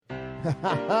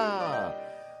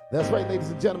That's right,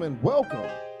 ladies and gentlemen. Welcome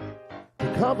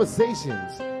to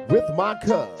Conversations with My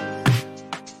Cuz,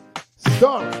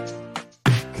 starring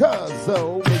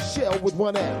Cuzzo Michelle with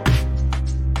one L,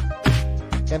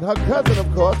 and her cousin,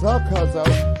 of course, her Cuzzo,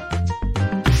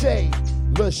 Shay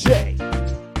Lachey.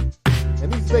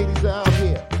 And these ladies are out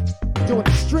here doing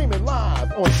the streaming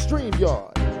live on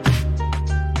StreamYard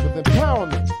with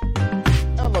empowerment,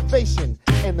 elevation,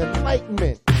 and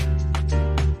enlightenment.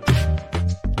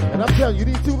 And I'm telling you,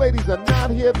 these two ladies are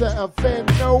not here to offend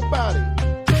nobody.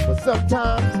 But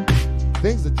sometimes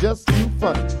things are just too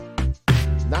funny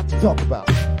not to talk about.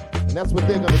 And that's what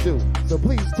they're going to do. So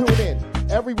please tune in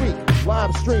every week,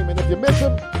 live stream. And if you miss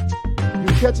them, you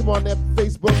can catch them on their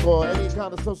Facebook or any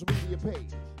kind of social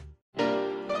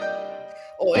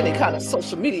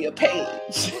media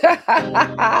page.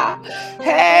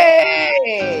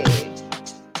 Hey!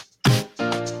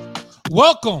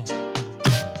 Welcome.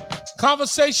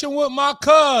 Conversation with My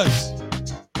Cuz.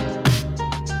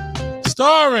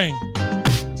 Starring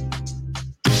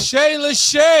Shay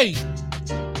Lachey,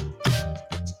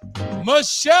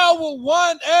 Michelle with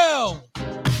one L,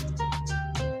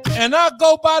 and I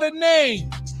go by the name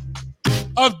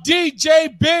of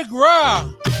DJ Big Ra.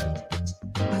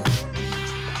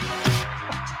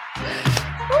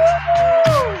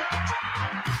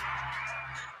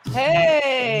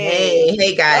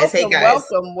 Hey guys.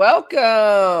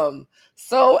 Welcome.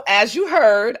 So as you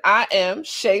heard, I am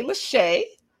Shay Lachey.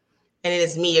 And it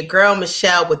is me, your girl,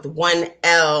 Michelle with one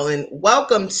L. And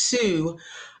welcome to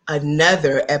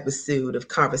another episode of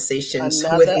Conversations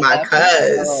with My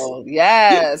Cuz.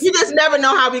 Yes. You just never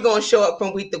know how we're going to show up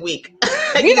from week to week.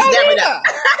 You just never know.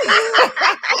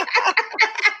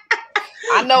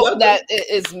 I know that it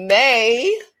is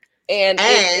May and it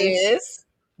is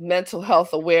Mental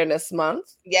Health Awareness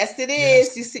Month. Yes, it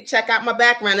is. You see, check out my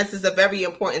background. This is a very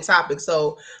important topic.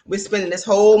 So we're spending this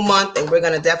whole month and we're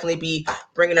going to definitely be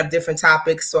bringing up different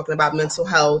topics, talking about mental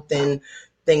health and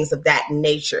things of that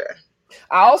nature.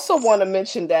 I also want to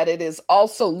mention that it is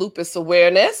also lupus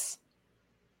awareness,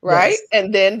 right? Yes.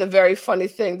 And then the very funny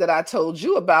thing that I told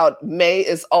you about, May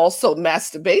is also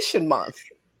masturbation month.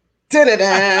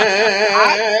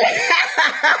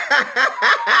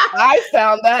 I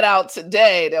found that out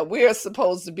today, that we are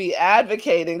supposed to be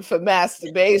advocating for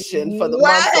masturbation for the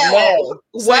month of May.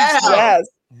 Wow. Yes.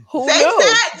 Who safe knew?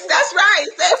 Sex. That's right.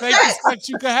 Safe sex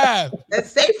you can have. That's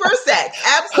safer sex.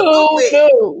 Absolutely.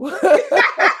 Who knew?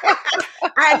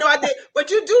 I had no idea.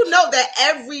 But you do know that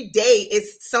every day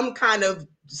is some kind of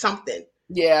something.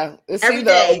 Yeah, it's every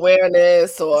either day.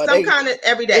 Awareness or some kind of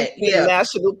every day. Yeah,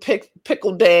 National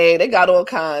Pickle Day. They got all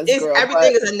kinds.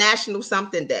 Everything is a national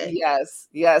something day. Yes.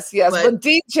 But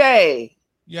DJ,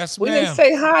 yes, we ma'am. didn't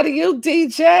say hi to you,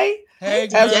 DJ. Hey,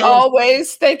 as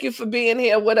always, thank you for being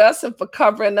here with us and for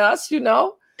covering us.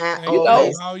 How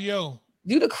are you?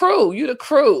 You the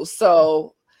crew.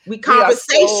 So. We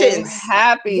conversations. We are so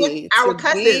happy with our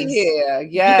cousins be here.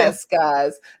 Yes,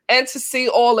 guys. And to see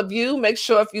all of you, make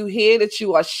sure if you hear that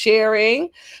you are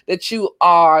sharing, that you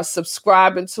are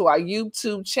subscribing to our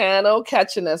YouTube channel,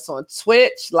 catching us on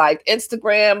Twitch, like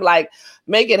Instagram, like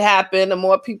make it happen. The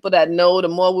more people that know, the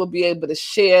more we'll be able to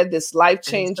share this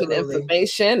life-changing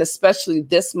information, especially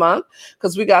this month,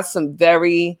 because we got some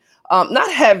very,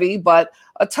 not heavy, but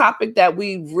a topic that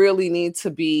we really need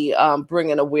to be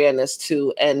bringing awareness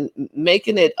to and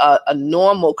making it a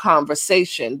normal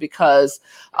conversation, because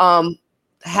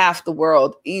half the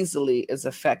world easily is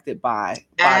affected by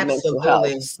mental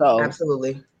health. So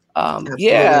absolutely.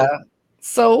 Yeah.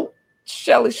 So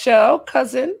Shelly Shell,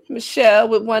 cousin Michelle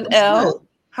with one L.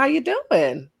 How you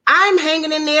doing? I'm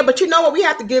hanging in there, but you know what? We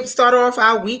have to start off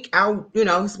our week.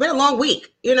 It's been a long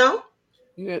week,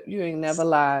 You ain't never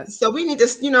lied. So we need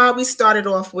to, we started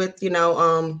off with,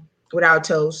 with our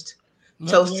toast.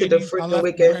 Toast to the freaking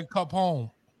wicked. Red cup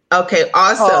home. Okay,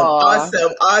 awesome.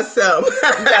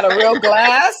 You got a real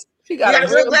glass? You got a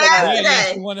real glass today.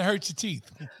 Yeah, the one that hurts your teeth.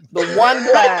 The one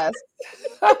glass.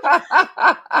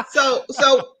 So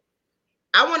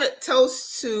I want to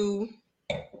toast to,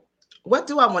 what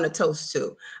do I want to toast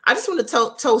to? I just want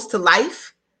to toast to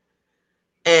life.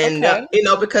 And,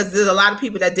 because there's a lot of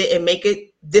people that didn't make it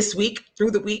this week,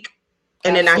 through the week,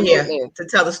 and they're not here to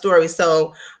tell the story.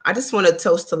 So I just want to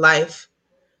toast to life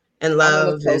and love. I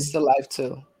want to toast to life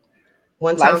too.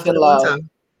 One time for the one time.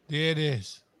 There it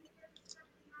is.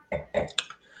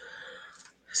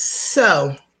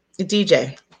 So,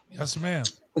 DJ. Yes, ma'am.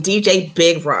 DJ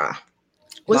Big Ra.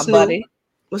 What's my new? buddy.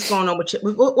 What's going on with you?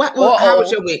 How was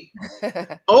your week?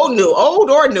 Old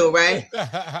or new, right?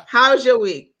 How was your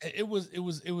week? It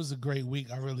was a great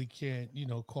week. I really can't,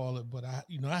 call it, but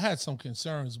I had some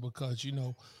concerns because,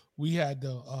 we had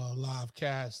the live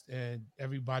cast and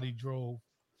everybody drove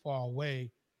far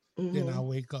away. Mm-hmm. Then I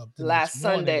wake up last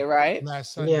Sunday, right?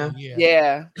 Last Sunday,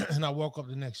 yeah. And I woke up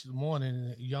the next morning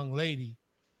and a young lady,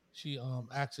 she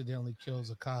accidentally kills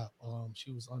a cop.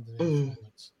 She was under the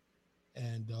influence.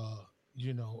 And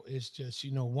it's just,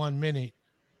 1 minute,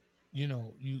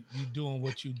 you doing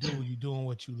what you do, you doing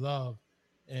what you love,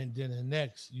 and then the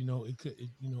next,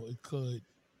 it could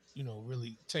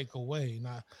really take away. And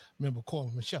I remember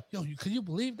calling Michelle, can you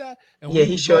believe that? And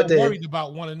he sure did. Worried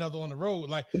about one another on the road,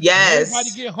 like, everybody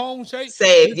get home safe,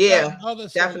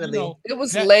 definitely. It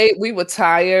was late. We were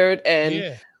tired,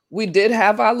 and we did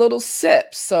have our little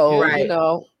sips.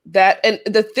 So that, and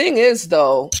the thing is,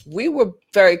 though, we were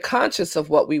very conscious of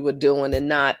what we were doing and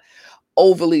not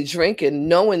overly drinking,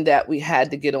 knowing that we had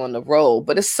to get on the road.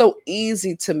 But it's so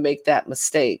easy to make that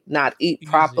mistake, not eat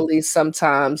properly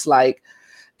sometimes. Like,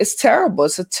 it's terrible.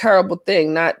 It's a terrible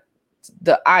thing. Not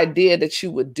the idea that you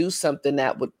would do something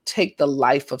that would take the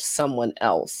life of someone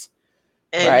else.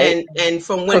 And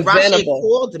from when Rashi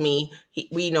called me,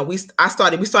 we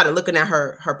started looking at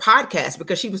her podcast,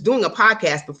 because she was doing a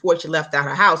podcast before she left out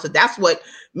her house. So that's what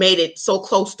made it so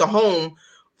close to home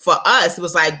for us. It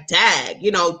was like, dag,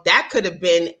 that could have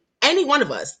been any one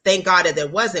of us. Thank God that there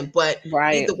wasn't, but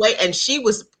either way. And she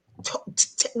was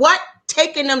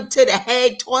taking them to the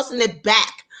head, tossing it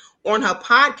back on her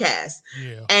podcast,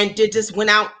 and just went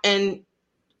out and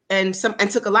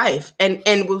took a life.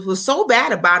 And what was so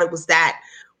bad about it was that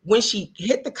when she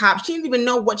hit the cop, she didn't even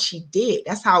know what she did.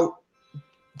 That's how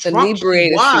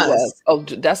inebriated she was. Oh,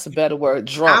 that's a better word.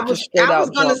 Drunk. I was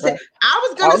gonna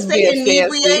say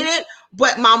inebriated,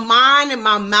 but my mind and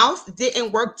my mouth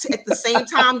didn't work at the same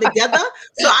time together.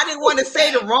 So I didn't want to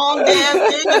say the wrong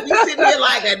damn thing and be sitting there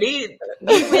like I need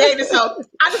inebriated. So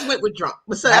I just went with drunk.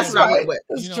 So that's what I went with.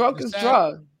 It's drunk is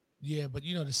drunk. Yeah, but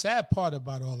the sad part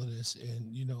about all of this,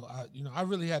 and I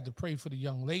really had to pray for the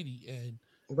young lady, and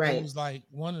it was like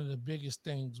one of the biggest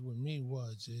things with me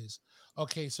is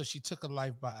okay, so she took a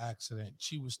life by accident.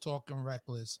 She was talking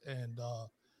reckless,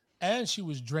 and she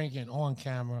was drinking on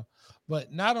camera.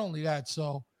 But not only that,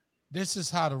 so this is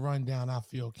how the rundown I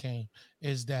feel came,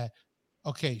 is that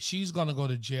okay, she's gonna go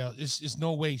to jail. It's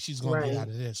no way she's gonna get out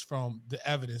of this from the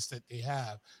evidence that they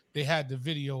have. They had the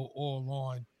video all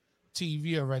on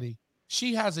TV already.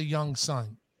 She has a young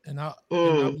son, and I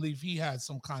believe he had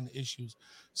some kind of issues.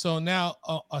 So now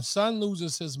a son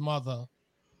loses his mother,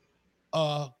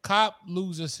 a cop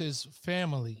loses his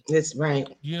family. That's right.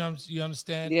 You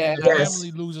understand? Yeah. And the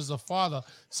family loses a father.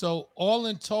 So all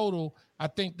in total, I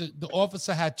think the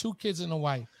officer had 2 kids and a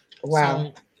wife. Wow.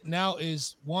 So now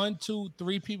is 1, 2,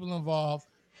 3 people involved,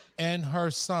 and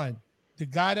her son, the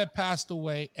guy that passed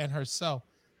away, and herself.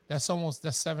 That's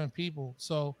 7 people.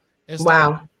 So it's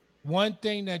like one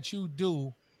thing that you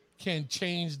do can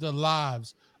change the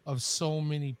lives of so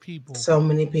many people. So,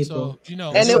 and it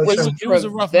was a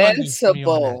rough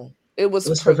preventable. It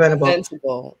was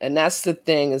preventable. And that's the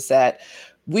thing, is that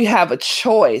we have a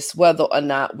choice whether or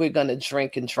not we're going to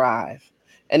drink and drive.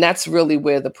 And that's really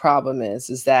where the problem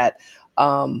is that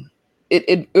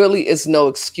it really is no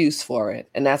excuse for it.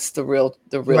 And that's the real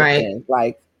thing.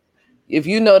 Like, if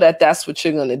you know that that's what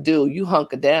you're going to do, you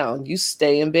hunker down, you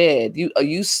stay in bed,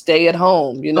 you stay at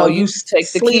home, you take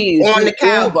the keys on the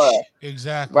couch. Uber.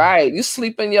 Exactly. Right. You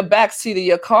sleep in your back seat of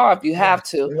your car if you have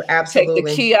to. Absolutely. Take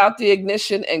the key out the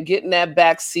ignition and get in that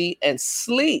back seat and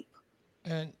sleep.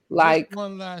 And like,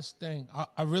 one last thing,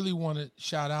 I really want to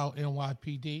shout out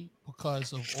NYPD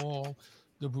because of all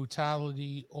the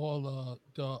brutality, all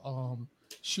the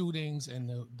shootings and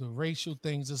the racial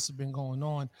things that's been going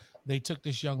on. They took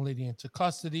this young lady into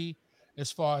custody.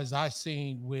 As far as I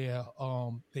seen, where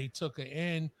they took her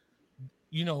in,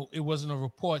 it wasn't a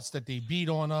reports that they beat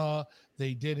on her,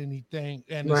 they did anything,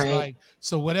 and it's like,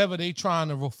 so whatever they trying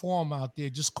to reform out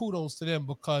there, just kudos to them,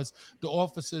 because the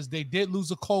officers, they did lose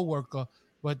a co-worker,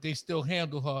 but they still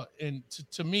handle her. And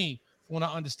to me, when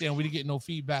I understand, we didn't get no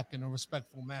feedback in a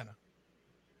respectful manner.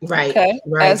 Right. Okay.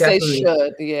 Right. As definitely. they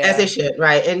should. Yeah. As they should.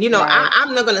 Right. And,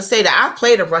 I'm not going to say that I've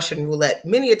played a Russian roulette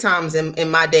many a times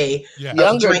in my day of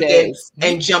Younger drinking days.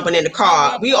 and jumping in the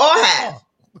car. We all have.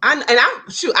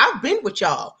 I've been with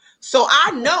y'all. So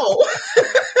I know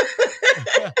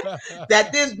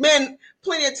that there's been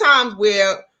plenty of times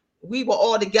where we were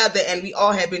all together and we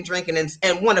all had been drinking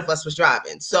and one of us was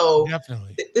driving. So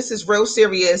definitely this is real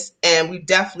serious, and we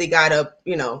definitely got to,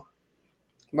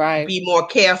 be more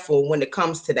careful when it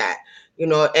comes to that. you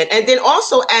know, and then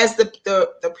also as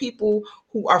the people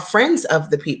who are friends of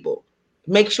the people,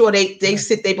 make sure they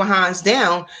sit their behinds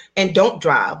down and don't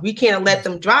drive. We can't let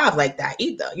them drive like that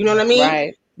either. You know what I mean?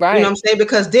 Right. You know what I'm saying?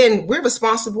 Because then we're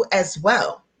responsible as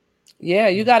well. Yeah,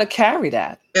 you got to carry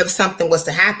that. If something was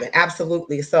to happen.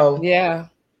 Absolutely. So yeah,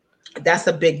 that's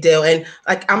a big deal. And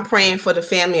like, I'm praying for the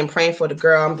family and praying for the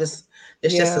girl. It's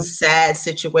just a sad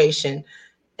situation.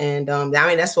 And I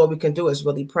mean, that's all we can do is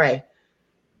really pray.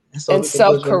 And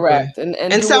self-correct and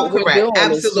self-correct.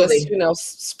 Absolutely. Just, you know,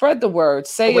 spread the word,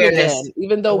 say Awareness. It again,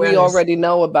 even though we already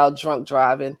know about drunk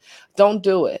driving, don't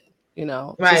do it, you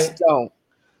know, just don't.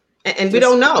 And we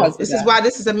don't know. This is why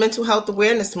this is a mental health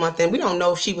awareness month. And we don't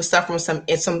know if she was suffering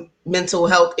some mental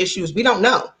health issues. We don't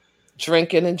know.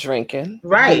 Drinking and drinking.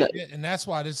 Right. And that's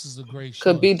why this is a great show.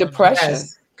 Could be depression.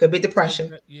 Yes. Could be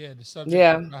depression. Yeah. The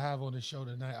subject I have on the show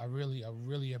tonight, I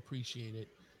really appreciate it.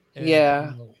 And, you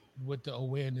know, with the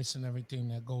awareness and everything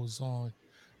that goes on.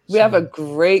 We have a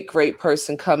great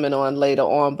person coming on later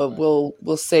on, but we'll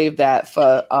save that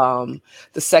for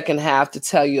the second half to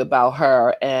tell you about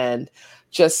her and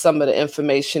just some of the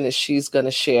information that she's going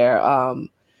to share.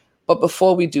 But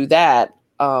before we do that,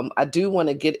 I do want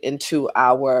to get into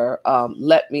our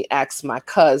Let Me Ask My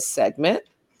Cuz segment.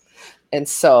 And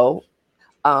so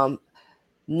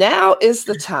now is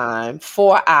the time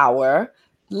for our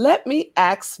Let Me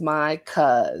Ask My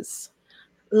Cuz.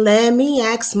 Let me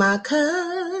ask my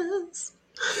cuz.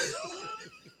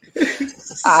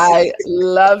 I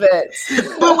love it.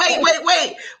 But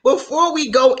wait. Before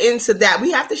we go into that, we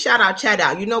have to shout our chat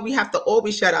out. You know, we have to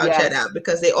always shout our chat out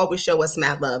because they always show us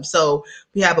mad love. So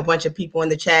we have a bunch of people in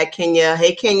the chat. Kenya.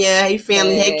 Hey, Kenya. Hey,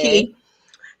 family. Hey, Key.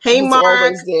 Hey, Mark.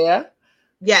 Always there.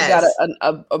 Yes.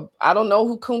 I don't know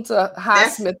who Kunta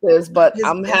Highsmith is, but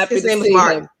I'm happy to see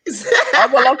him. Oh,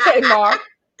 well, okay, Mark.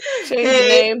 Change your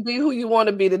name, be who you want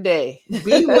to be today.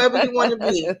 Be whoever you want to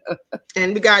be.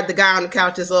 And we got the guy on the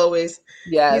couch as always.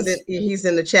 Yes. He's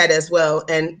in the chat as well.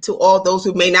 And to all those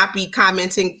who may not be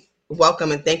commenting,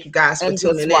 welcome and thank you guys for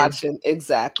tuning in. Watching.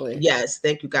 Exactly. Yes,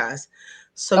 thank you guys.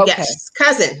 So yes,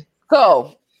 cousin.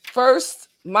 So first,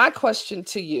 my question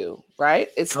to you, right?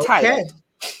 It's titled,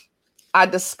 I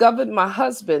discovered my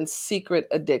husband's secret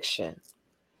addiction.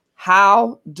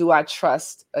 How do I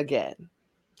trust again?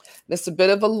 It's a bit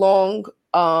of a long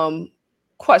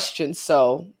question,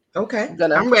 so I'm ready.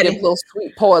 Give little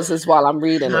sweet pauses while I'm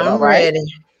reading it. All right. Ready.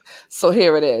 So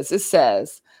here it is. It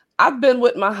says, I've been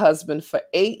with my husband for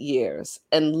 8 years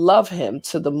and love him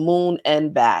to the moon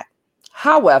and back.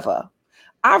 However,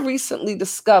 I recently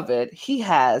discovered he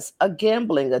has a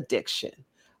gambling addiction,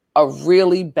 a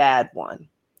really bad one.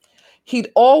 He'd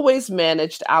always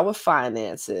managed our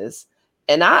finances,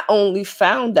 and I only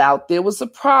found out there was a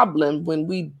problem when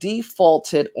we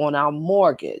defaulted on our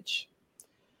mortgage.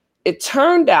 It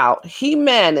turned out he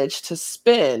managed to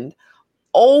spend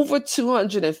over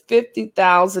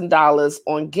 $250,000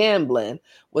 on gambling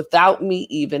without me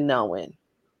even knowing.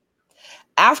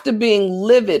 After being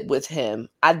livid with him,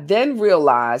 I then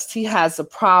realized he has a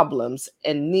problems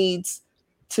and needs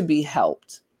to be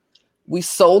helped. We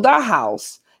sold our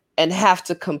house and have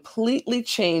to completely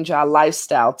change our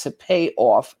lifestyle to pay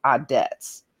off our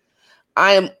debts.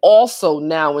 I am also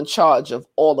now in charge of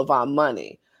all of our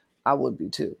money. I would be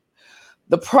too.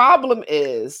 The problem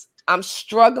is I'm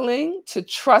struggling to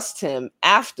trust him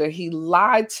after he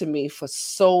lied to me for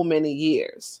so many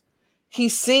years. He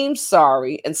seems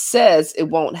sorry and says it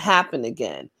won't happen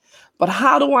again. But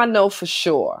how do I know for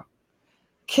sure?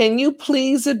 Can you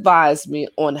please advise me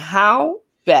on how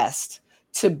best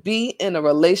to be in a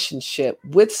relationship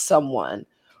with someone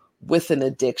with an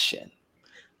addiction?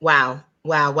 Wow.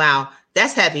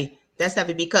 That's heavy. That's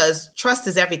heavy because trust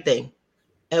is everything.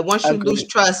 And once you lose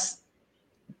trust,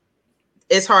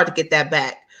 it's hard to get that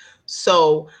back.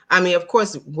 So, I mean, of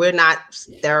course, we're not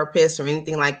therapists or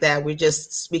anything like that. We're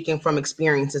just speaking from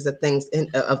experiences of things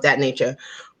of that nature.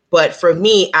 But for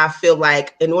me, I feel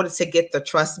like in order to get the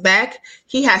trust back,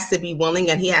 he has to be willing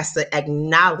and he has to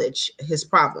acknowledge his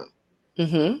problem.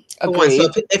 Mm-hmm.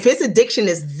 So if his addiction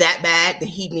is that bad, then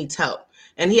he needs help.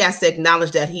 And he has to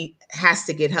acknowledge that he has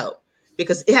to get help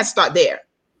because it has to start there.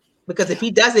 Because if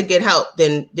he doesn't get help,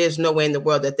 then there's no way in the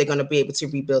world that they're going to be able to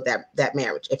rebuild that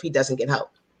marriage if he doesn't get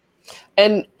help.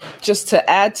 And just to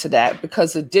add to that,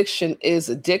 because addiction is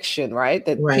addiction, right?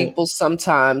 That people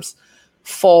sometimes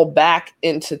fall back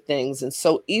into things. And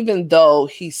so even though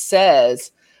he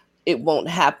says it won't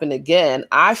happen again,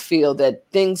 I feel that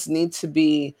things need to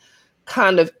be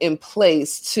kind of in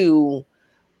place to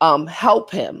help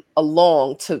him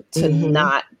along to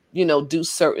not, do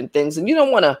certain things. And you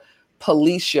don't want to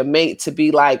police your mate to be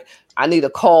like, I need a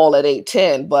call at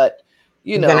 8:10, but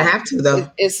you know, gonna have to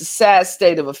though. It's a sad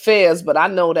state of affairs, but I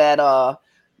know that I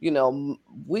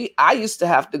used to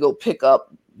have to go pick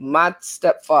up my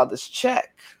stepfather's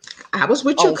check. I was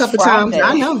with you a couple times.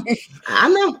 I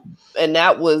know. And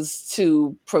that was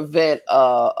to prevent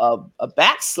a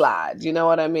backslide. You know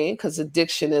what I mean? Because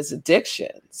addiction is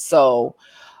addiction. So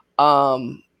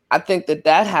I think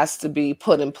that has to be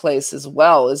put in place as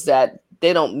well, is that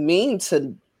they don't mean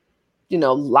to,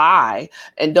 lie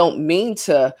and don't mean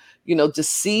to,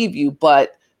 deceive you,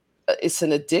 but it's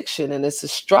an addiction and it's a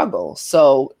struggle.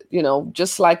 So,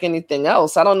 just like anything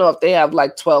else, I don't know if they have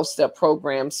like 12-step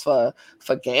programs for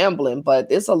gambling, but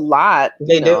there's a lot,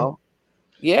 they do.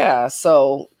 Yeah.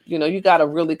 So, you got to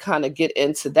really kind of get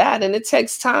into that. And it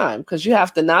takes time because you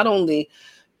have to not only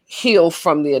heal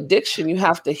from the addiction, you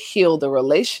have to heal the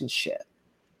relationship.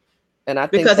 And I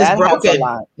think because that it's broken. Has a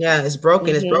lot. Yeah, it's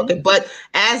broken. It's broken. But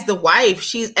as the wife,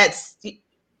 she's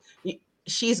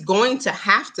going to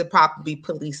have to probably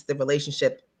police the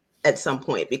relationship at some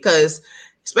point, because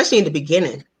especially in the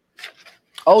beginning.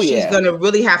 She's going to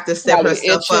really have to set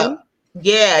herself up.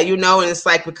 Yeah, and it's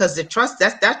like, because the trust,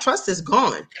 that trust is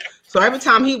gone. So every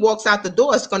time he walks out the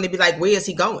door, it's going to be like, where is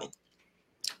he going?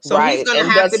 So he's going to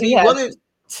have to be willing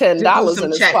 $10 in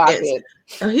his pocket.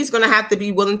 He's going to have to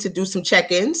be willing to do some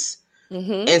check-ins.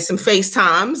 And some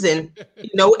FaceTimes and,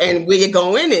 and where you're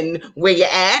going and where you're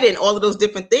at and all of those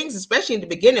different things, especially in the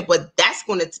beginning. But that's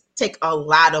going to take a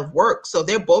lot of work. So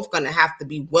they're both going to have to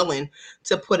be willing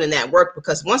to put in that work,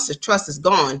 because once the trust is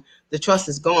gone, the trust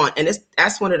is gone. And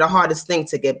that's one of the hardest things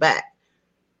to get back.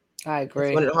 I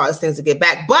agree. It's one of the hardest things to get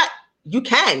back. But you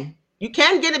can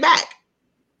get it back,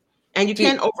 and you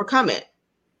can overcome it.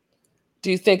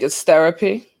 Do you think it's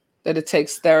therapy? That it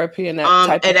takes therapy in that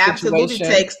type of situation? It absolutely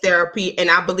takes therapy,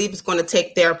 and I believe it's going to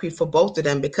take therapy for both of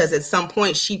them, because at some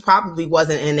point she probably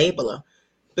was an enabler,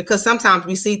 because sometimes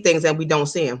we see things and we don't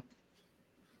see them.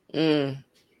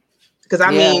 Because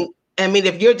I mean,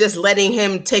 if you're just letting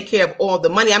him take care of all the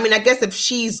money, I guess if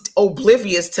she's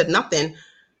oblivious to nothing,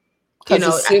 because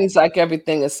it seems like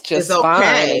everything is just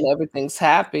fine and everything's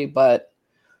happy, but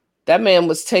that man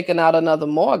was taking out another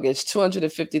mortgage,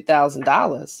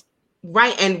 $250,000.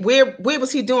 Right. And where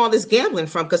was he doing all this gambling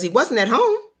from? Because he wasn't at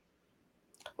home.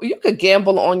 Well, you could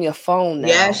gamble on your phone now.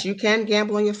 Yes, you can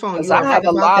gamble on your phone. Because I have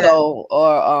a lotto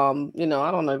or,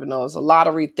 I don't even know. It's a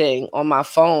lottery thing on my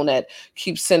phone that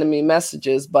keeps sending me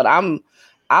messages, but I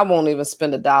won't even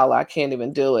spend $1. I can't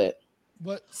even do it.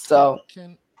 But so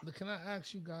can I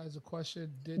ask you guys a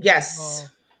question? Yes.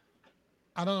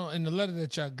 I don't know. In the letter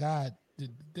that y'all got, the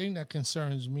thing that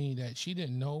concerns me that she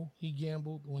didn't know he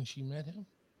gambled when she met him.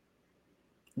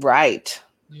 Right.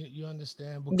 You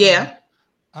understand? Because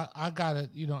I got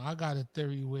a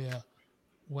theory where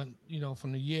when,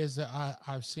 from the years that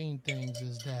I've seen things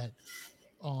is that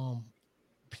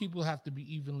people have to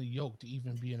be evenly yoked to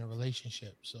even be in a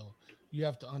relationship. So you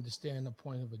have to understand the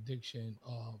point of addiction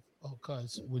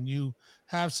because when you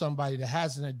have somebody that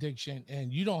has an addiction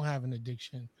and you don't have an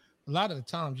addiction, a lot of the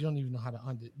times you don't even know how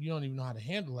to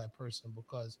handle that person,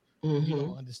 because you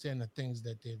don't understand the things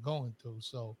that they're going through.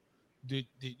 So did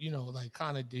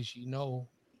she know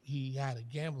he had a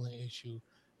gambling issue,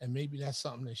 and maybe that's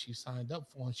something that she signed up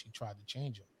for and she tried to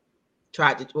change him.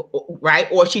 Right?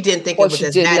 Or she didn't think it was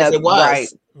as bad as it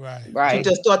was. Right. She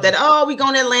just thought that, we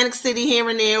going to Atlantic City here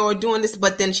and there or doing this,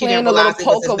 but then she didn't realize it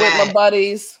was as bad. With my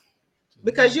buddies.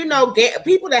 Because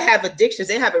people that have addictions,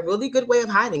 they have a really good way of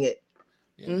hiding it.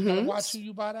 Yeah, watch who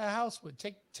you buy that house with.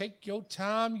 Take your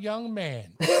time, young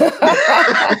man.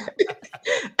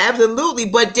 Absolutely,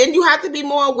 but then you have to be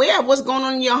more aware of what's going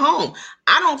on in your home.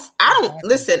 I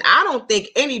don't think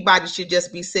anybody should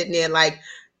just be sitting there like,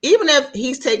 even if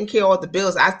he's taking care of all the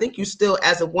bills, I think you still,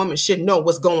 as a woman, should know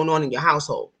what's going on in your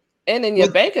household. And in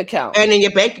your bank account. And in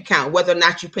your bank account, whether or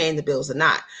not you're paying the bills or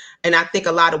not. And I think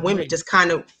a lot of women just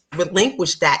kind of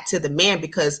relinquish that to the man,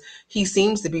 because he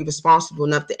seems to be responsible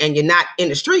enough and you're not in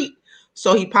the street.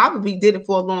 So he probably did it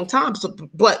for a long time. So,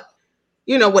 but,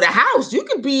 with a house, you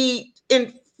could be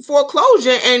in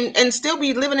foreclosure and still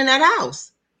be living in that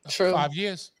house. True. 5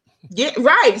 years. Yeah,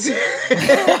 right. You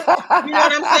know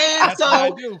what I'm saying? That's what I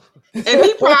do. And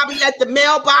he probably at the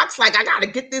mailbox, like, I gotta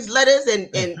get these letters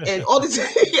and all this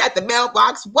at the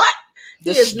mailbox. What?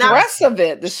 The stress of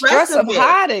it, the stress of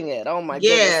hiding it. Oh my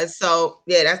goodness. Yeah. So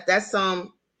that's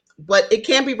but it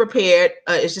can be repaired.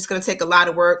 It's just gonna take a lot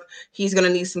of work. He's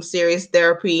gonna need some serious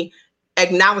therapy.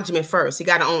 Acknowledgement first. He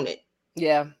gotta own it.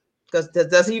 Yeah. Because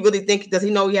does he really think? Does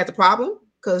he know he has a problem?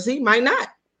 Because he might not.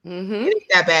 It ain't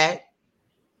that bad.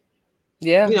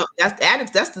 Yeah. That's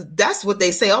addicts. That's what they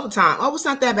say all the time. Oh, it's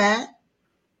not that bad.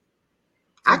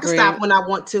 I can stop when I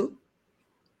want to.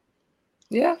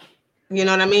 Yeah. You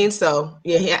know what I mean? So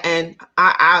yeah, and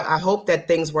I hope that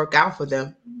things work out for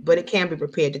them, but it can be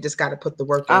repaired. You just got to put the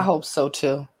work in. I hope so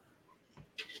too.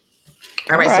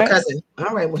 All right, so cousin.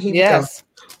 All right, well here we go.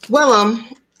 Well,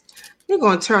 we're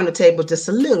going to turn the table just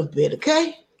a little bit,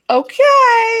 okay?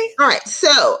 Okay. All right,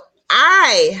 so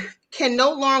I can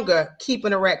no longer keep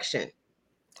an erection.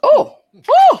 Oh.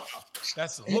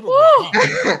 That's a little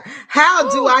bit. How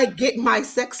do I get my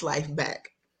sex life back?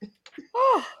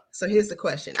 So here's the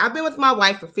question. I've been with my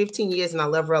wife for 15 years and I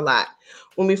love her a lot.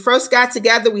 When we first got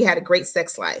together, we had a great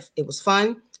sex life. It was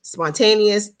fun,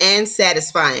 spontaneous, and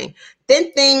satisfying.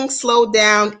 Then things slowed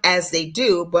down as they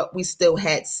do, but we still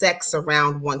had sex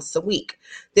around once a week.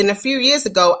 Then a few years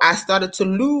ago, I started to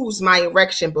lose my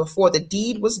erection before the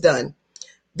deed was done.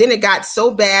 Then it got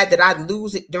so bad that I'd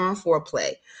lose it during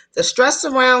foreplay. The stress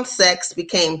around sex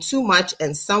became too much,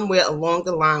 and somewhere along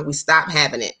the line, we stopped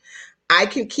having it. I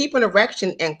can keep an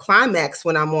erection and climax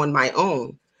when I'm on my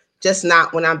own, just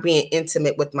not when I'm being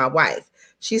intimate with my wife.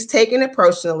 She's taking it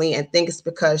personally and thinks it's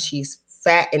because she's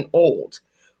fat and old,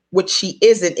 which she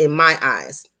isn't in my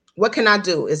eyes. What can I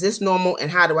do? Is this normal? And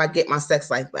how do I get my sex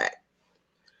life back?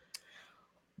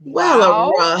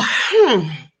 Wow. Well,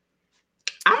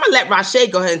 I'm going to let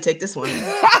Rashay go ahead and take this one.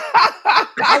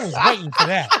 I was waiting for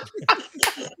that.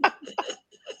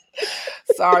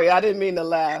 Sorry, I didn't mean to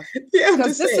laugh. Yeah,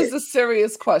 because this is a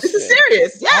serious question. This is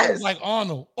serious. Yes. I was like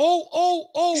Arnold.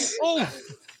 Oh.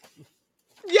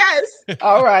 Yes.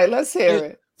 All right, let's hear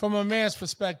it. From a man's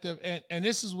perspective, and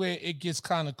this is where it gets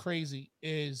kind of crazy,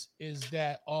 is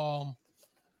that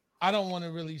I don't want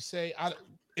to really say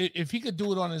if he could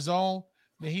do it on his own,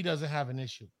 then he doesn't have an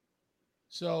issue.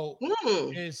 So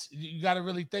it's you got to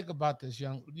really think about this,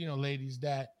 young ladies,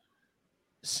 that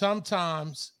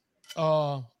sometimes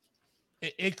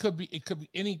it could be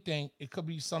anything. It could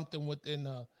be something within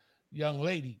a young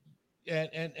lady,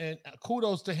 and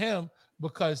kudos to him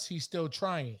because he's still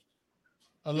trying.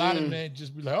 A lot of men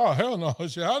just be like, "Oh hell no,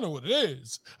 shit, I know what it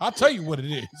is. I'll tell you what it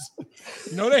is.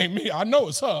 It ain't me. I know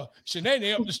it's her.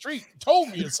 Sinead up the street told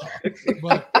me it's her."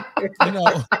 But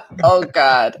oh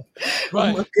God. But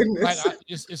oh my goodness.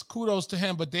 it's kudos to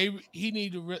him. But he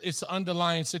need to. It's an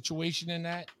underlying situation in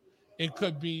that. It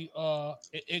could be.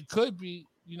 It could be.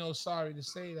 Sorry to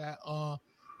say that.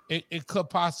 It could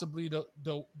possibly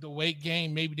the weight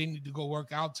gain. Maybe they need to go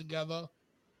work out together.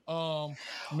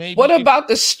 Maybe what about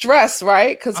the stress,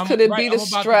 right? Because could it be the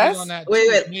stress?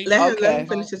 Wait, let him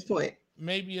finish his point.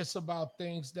 Maybe it's about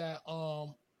things that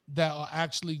are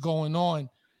actually going on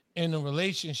in a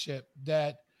relationship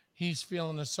that he's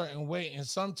feeling a certain way. And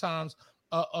sometimes,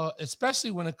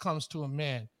 especially when it comes to a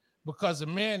man, because a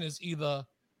man is either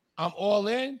I'm all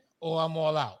in or I'm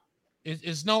all out.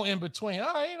 It's no in between.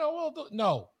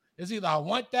 No, it's either I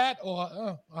want that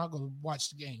or I'll go watch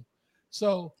the game.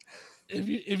 So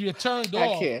if you're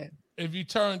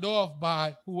turned off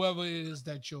by whoever it is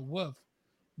that you're with,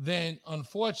 then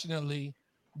unfortunately,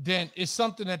 then it's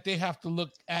something that they have to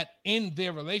look at in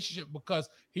their relationship, because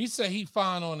he said he's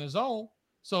fine on his own.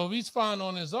 So if he's fine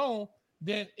on his own,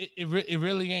 then it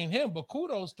really ain't him. But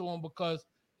kudos to him because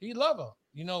he love her.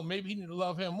 Maybe he need to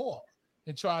love him more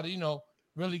and try to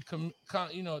really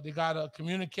they gotta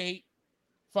communicate,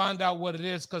 find out what it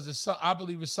is, because I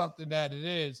believe it's something that it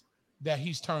is that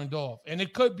he's turned off, and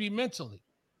it could be mentally,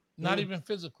 not even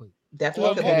physically.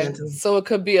 Definitely. Okay. So it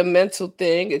could be a mental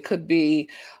thing. It could be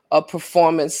a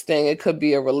performance thing. It could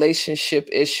be a relationship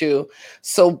issue.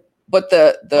 So, but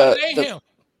it ain't him.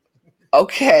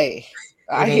 Okay,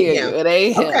 I hear you. It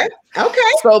ain't him. Okay.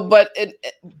 So, but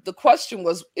the question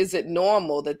was, is it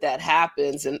normal that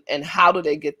happens, and how do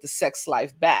they get the sex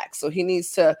life back? So he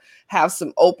needs to have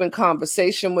some open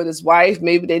conversation with his wife.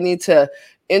 Maybe they need to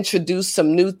introduce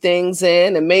some new things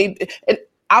in, and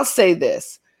I'll say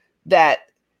this, that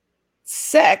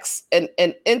sex and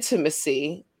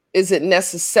intimacy isn't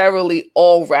necessarily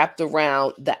all wrapped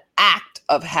around the act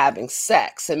of having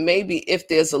sex. And maybe if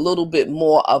there's a little bit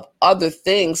more of other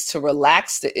things to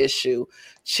relax the issue,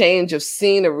 change of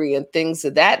scenery and things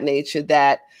of that nature,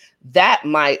 that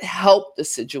might help the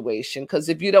situation. Because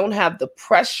if you don't have the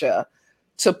pressure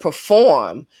to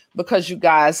perform because you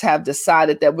guys have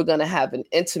decided that we're going to have an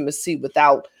intimacy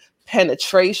without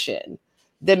penetration,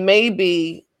 then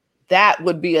maybe that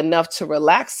would be enough to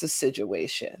relax the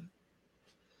situation.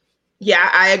 Yeah,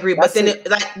 I agree. But then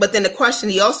the question,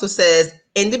 he also says,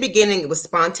 in the beginning, it was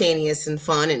spontaneous and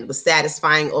fun and it was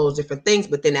satisfying, all those different things.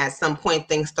 But then at some point,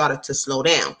 things started to slow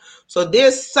down. So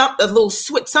there's a little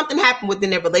switch. Something happened within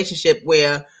their relationship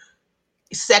where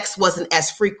sex wasn't as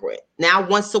frequent. Now,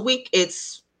 once a week,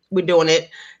 we're doing it.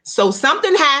 So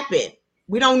something happened.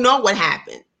 We don't know what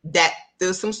happened, that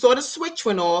there's some sort of switch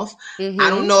went off. I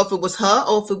don't know if it was her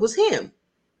or if it was him.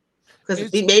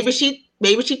 Because maybe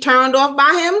she turned off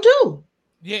by him too.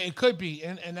 Yeah, it could be,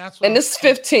 and that's what. And it's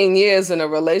 15 years in a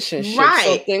relationship, right?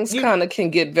 So things kind of can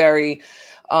get very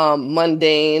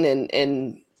mundane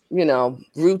and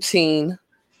routine.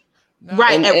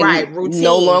 Right. Routine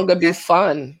no longer be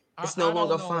fun. It's no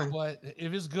longer fun. But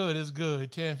if it's good, it's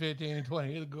good. 10, 15,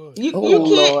 20, it's good.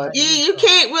 You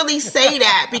can't really say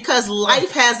that because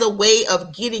life has a way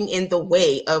of getting in the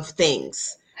way of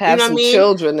things. Have some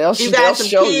children. They'll got some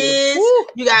show kids.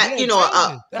 You got,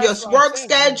 your work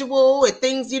schedule and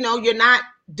things, you're not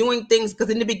doing things because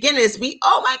in the beginning it's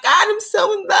oh my God, I'm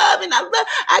so in love and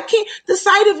I can't, the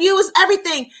sight of you is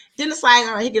everything. Then it's like,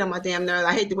 all right, he get on my damn nerves.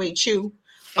 I hate the way you chew.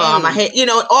 I hate,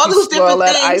 all those different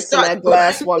that things. Ice in that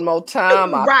glass one more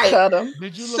time. I cut him.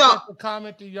 Did you look at the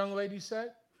comment the young lady said?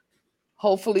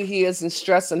 Hopefully he isn't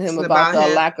stressing him about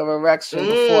the lack of erection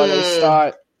before they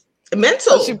start.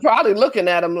 Mental. So she probably looking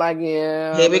at him like,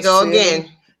 yeah. Here we go again.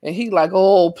 And he like,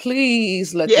 oh,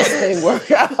 please let this thing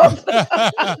work out.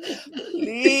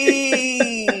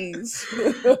 Please.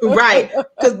 Right.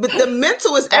 But the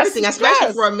mental is everything,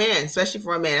 especially for a man.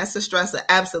 That's a stressor.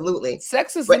 Absolutely.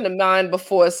 Sex is in the mind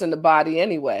before it's in the body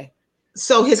anyway.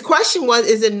 So his question was,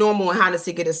 is it normal and how does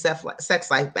he get his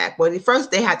sex life back? Well,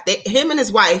 first him and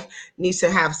his wife needs to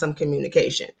have some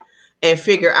communication and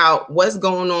figure out what's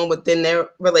going on within their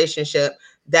relationship.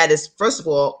 That is, first of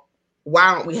all, why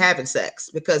aren't we having sex?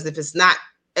 Because if it's not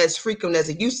as frequent as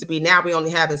it used to be, now we're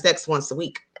only having sex once a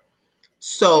week.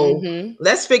 So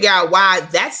let's figure out why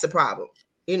that's the problem.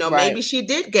 Maybe she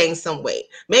did gain some weight.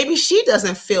 Maybe she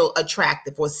doesn't feel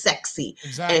attractive or sexy.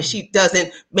 Exactly. And she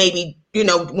doesn't maybe,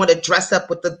 want to dress up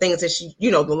with the things that she,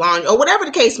 the lawn or whatever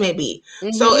the case may be.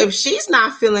 So if she's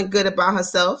not feeling good about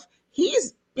herself,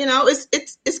 he's,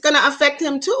 it's going to affect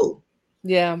him too.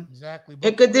 Yeah, exactly.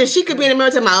 She could be in the mirror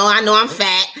telling me, I know I'm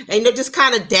fat, and just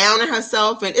kind of down on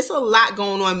herself, and it's a lot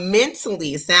going on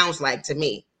mentally. It sounds like to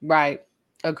me. Right.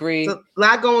 Agreed. It's a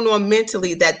lot going on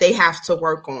mentally that they have to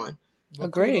work on.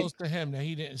 Agreed. Kudos to him that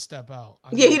he didn't step out.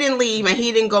 He didn't leave and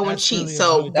he didn't go and cheat. Really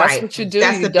so that's what you do.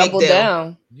 That's you double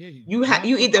down. Yeah,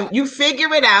 you either you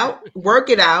figure it out, work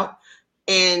it out,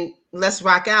 and let's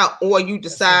rock out, or you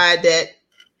decide that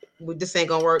this ain't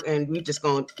gonna work and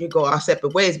you go our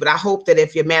separate ways. But I hope that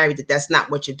if you're married, that's not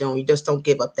what you're doing. You just don't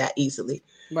give up that easily.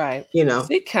 Right.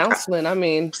 Seek counseling. I'm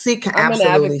an absolutely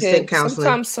advocate. Seek counseling.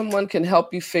 Sometimes someone can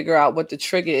help you figure out what the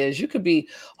trigger is. You could be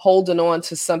holding on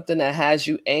to something that has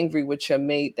you angry with your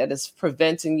mate that is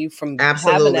preventing you from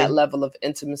having that level of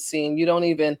intimacy, and you don't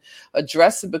even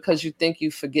address it because you think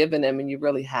you've forgiven them and you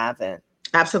really haven't.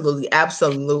 Absolutely.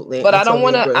 But I don't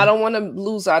want to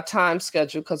lose our time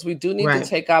schedule because we do need to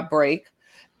take our break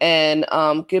and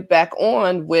get back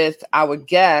on with our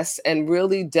guests and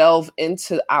really delve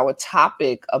into our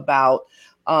topic about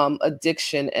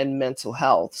addiction and mental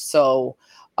health. So,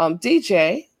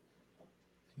 DJ.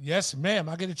 Yes, ma'am.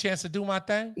 I get a chance to do my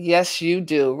thing? Yes, you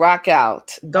do. Rock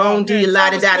out. Go and do your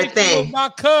la-da-da thing. My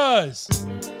cuz.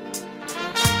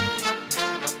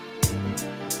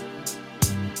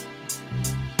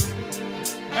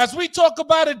 As we talk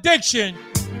about addiction,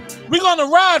 we're going to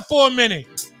ride for a minute.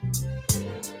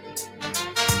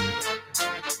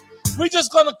 We're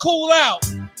just going to cool out.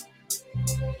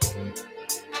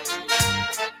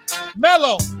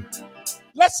 Mellow.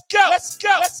 Let's go. Let's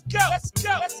go. Let's go. Let's go.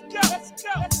 Let's go. Let's go.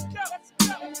 Let's go. Let's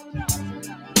go. Let's go.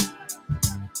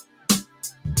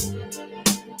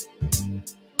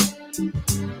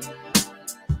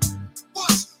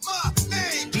 What's my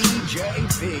name? DJ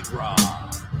Big Rock.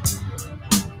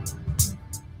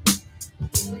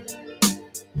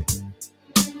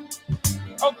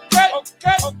 Okay.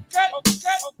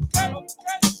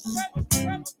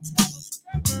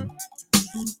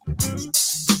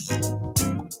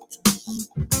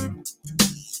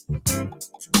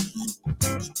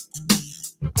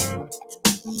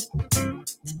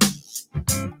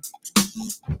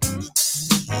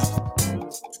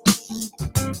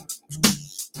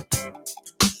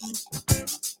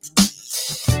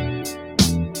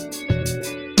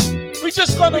 We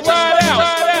just gonna ride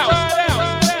out.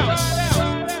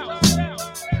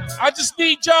 I just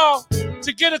need y'all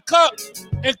to get a cup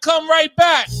and come right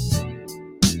back.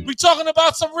 We talking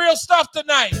about some real stuff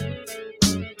tonight.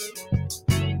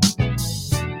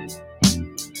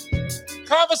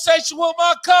 Conversation with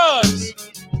my cuz.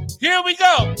 Here we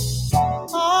go.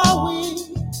 Are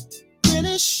we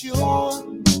really sure?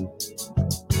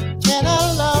 Can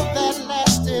a love that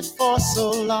lasted for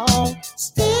so long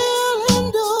still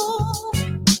endure?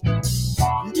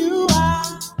 Do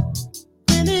I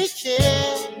really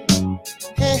care?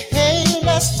 Hey,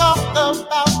 let's talk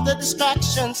about the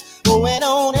distractions going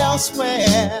on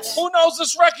elsewhere. Who knows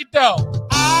this record though?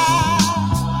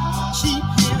 I keep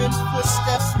hearing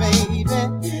footsteps, baby,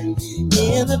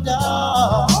 in the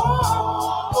dark.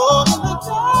 Oh, in the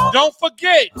dark. Don't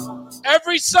forget,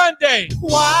 every Sunday.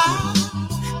 Why?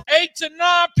 8 to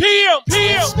 9 p.m. In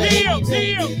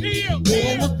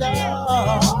the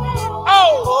dark.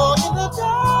 Oh, in the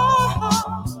dark.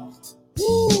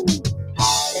 Ooh.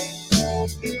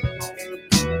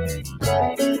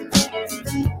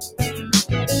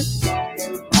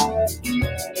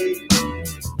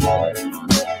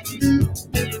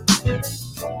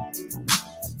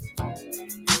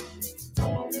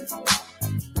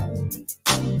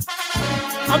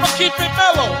 I'ma keep it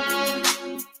mellow.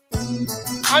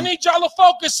 I need y'all to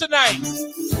focus tonight.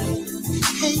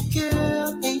 Hey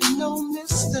girl, ain't no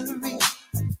mystery.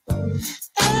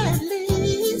 At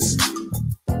least,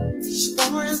 as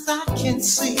far as I can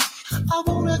see, I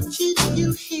wanna keep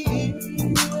you here,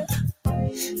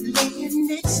 laying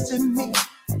next to me,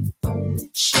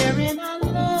 sharing our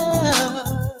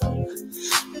love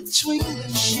between the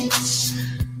sheets.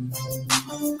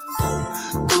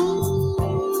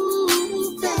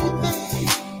 Ooh, baby,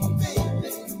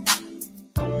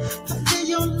 I feel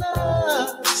your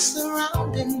love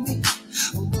surrounding me.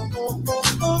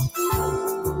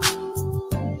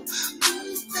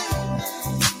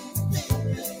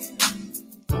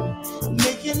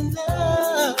 Making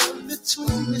love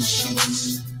between the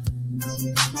sheets.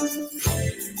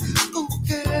 Oh,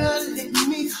 girl, let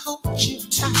me hold you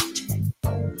tight.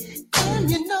 And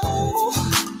you know,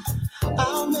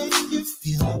 I'll make you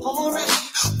feel alright.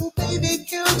 Oh, baby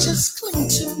girl, just cling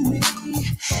to me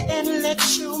and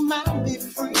let your mind be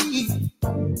free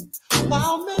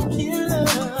while making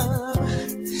love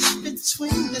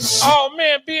between the sheets. Oh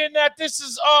man, being that this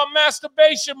is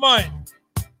masturbation month.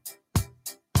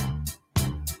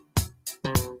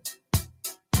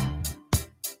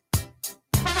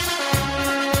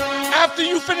 After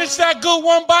you finish that good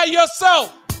one by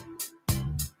yourself.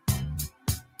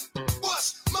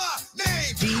 What's my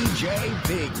name? DJ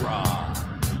Big Rob.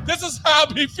 This is how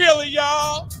I be feeling,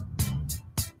 y'all.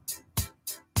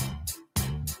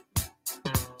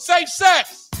 Safe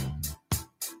sex.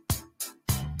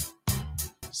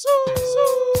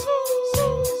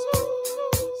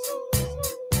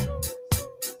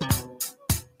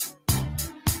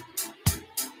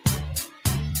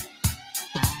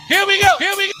 Here we go.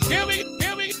 Here we go. Here we go.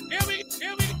 Here we go. Here we go.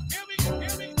 Here we go. Here we go.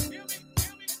 Here we go. Here we go.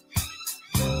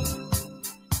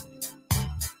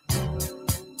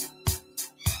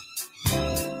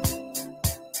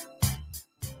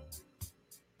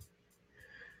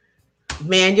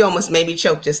 Man, you almost made me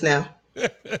choke just now. I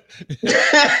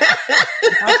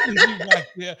think you right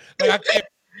there. Like I can't.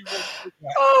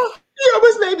 Oh, you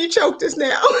almost made me choke just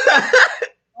now.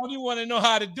 Only want to know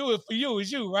how to do it for you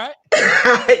is you, right?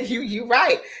 you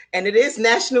right. And it is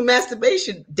National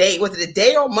Masturbation Day. Was it a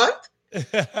day or month?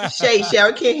 Shay,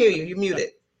 I can't hear you. You're muted.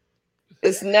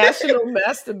 It's National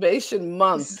Masturbation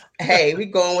Month. Hey, we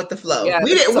going with the flow. Yeah,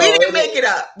 we didn't make it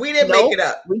up. We didn't make it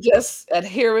up. We just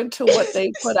adhering to what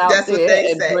they put out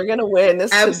there and bringing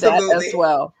awareness to that as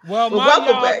well. Well, my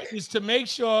job is to make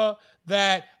sure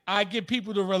that I get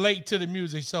people to relate to the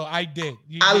music. So I did.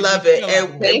 I love it.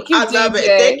 And thank you, I love it.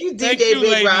 Thank you, DJ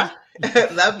Big Rob.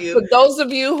 Love you. For those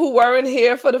of you who weren't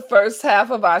here for the first half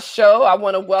of our show, I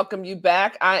want to welcome you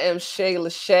back. I am Shay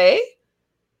Lachey.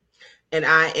 And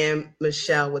I am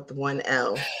Michelle with the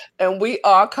 1L. And we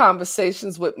are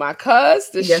Conversations with My Cuz.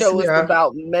 This show is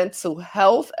about mental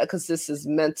health because this is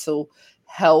Mental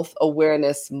Health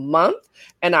Awareness Month.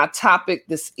 And our topic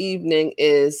this evening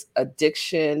is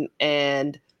addiction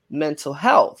and mental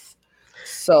health.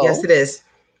 So yes, it is.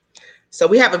 So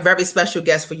we have a very special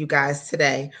guest for you guys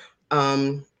today.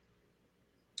 And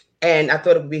I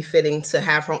thought it would be fitting to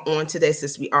have her on today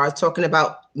since we are talking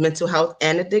about mental health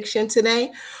and addiction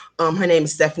today. Her name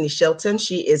is Stephanie Shelton.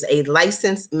 She is a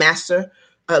licensed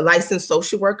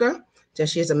social worker. So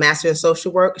she is a master in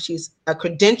social work. She's a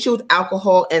credentialed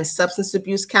alcohol and substance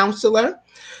abuse counselor.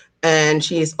 And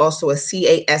she is also a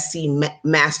CASC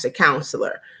master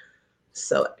counselor.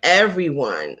 So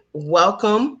everyone,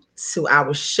 welcome to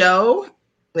our show,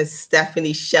 Miss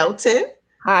Stephanie Shelton.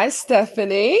 Hi,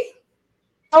 Stephanie.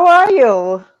 How are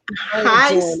you?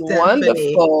 Hi, Stephanie.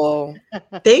 Wonderful.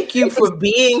 Thank you for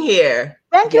being here.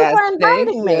 Thank you for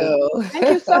inviting me. Thank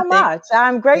you so much.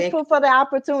 I'm grateful for the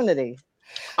opportunity.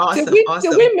 Awesome.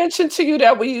 Did we mention to you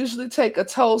that we usually take a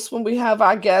toast when we have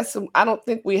our guests? I don't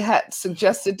think we had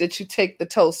suggested that you take the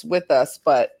toast with us,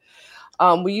 but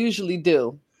we usually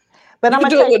do. But I'm gonna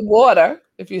do it with water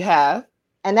if you have.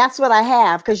 And that's what I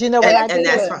have, because you know what I do. And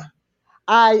that's fine.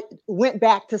 I went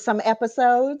back to some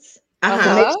episodes to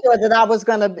make sure that I was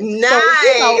going to.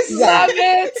 Nice. Love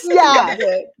it.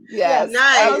 Yeah. Yes.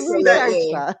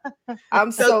 Nice.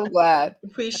 I'm so glad.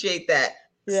 Appreciate that.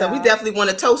 Yeah. So we definitely want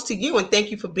to toast to you and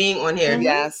thank you for being on here.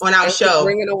 Yes. On our show.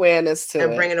 Bringing awareness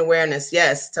to it. Bringing awareness.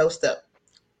 Yes. Toast up.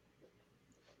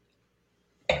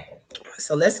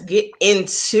 So let's get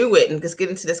into it and let's get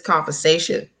into this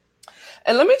conversation.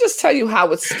 And let me just tell you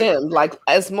how it stemmed. Like,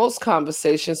 as most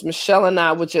conversations, Michelle and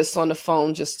I were just on the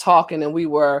phone, just talking, and we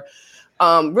were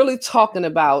really talking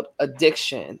about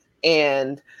addiction.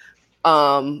 And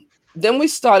then we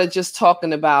started just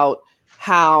talking about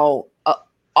how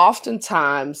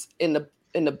oftentimes in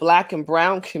the Black and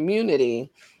brown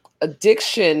community,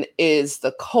 addiction is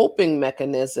the coping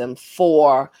mechanism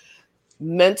for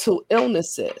mental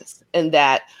illnesses, and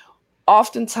that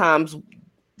oftentimes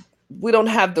we don't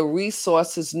have the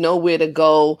resources, nowhere to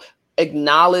go,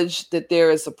 acknowledge that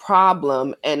there is a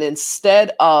problem. And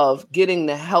instead of getting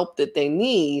the help that they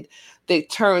need, they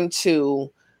turn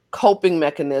to coping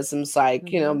mechanisms like,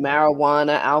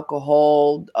 marijuana,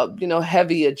 alcohol,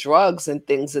 heavier drugs and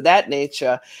things of that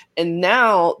nature. And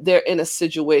now they're in a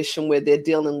situation where they're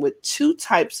dealing with two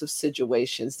types of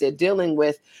situations. They're dealing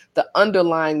with the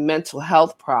underlying mental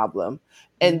health problem.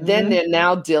 And then they're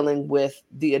now dealing with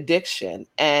the addiction.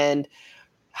 And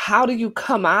how do you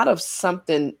come out of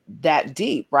something that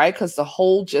deep, right? Because the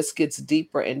hole just gets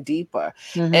deeper and deeper.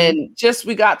 And just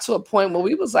we got to a point where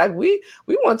we was like, we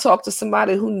want to talk to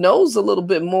somebody who knows a little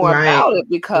bit more about it,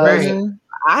 because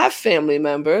I have family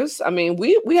members. I mean,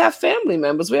 we have family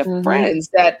members. We have friends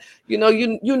that, you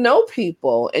know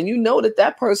people, and you know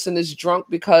that person is drunk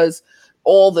because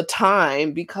all the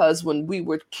time, because when we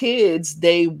were kids,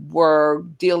 they were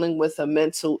dealing with a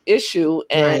mental issue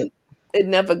and it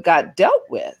never got dealt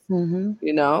with,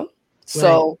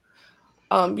 So,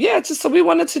 just so we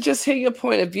wanted to just hear your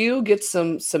point of view, get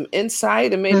some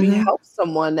insight, and maybe help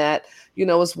someone that,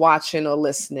 is watching or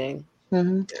listening.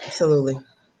 Absolutely.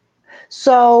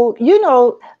 So,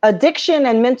 addiction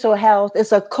and mental health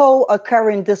is a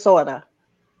co-occurring disorder,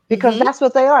 because that's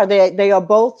what they are. They are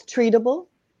both treatable.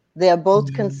 They're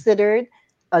both considered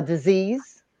a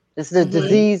disease. It's the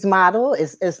disease model.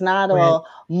 It's not a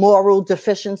moral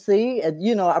deficiency.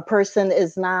 A person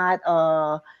is not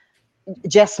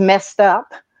just messed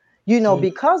up,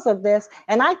 because of this.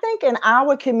 And I think in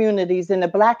our communities, in the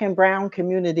Black and brown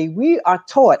community, we are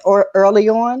taught early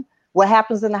on, what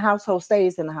happens in the household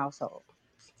stays in the household.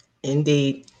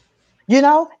 Indeed.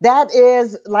 That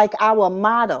is like our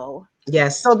motto.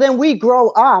 Yes. So then we grow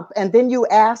up, and then you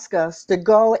ask us to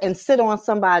go and sit on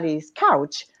somebody's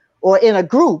couch or in a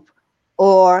group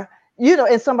or,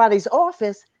 in somebody's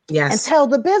office and tell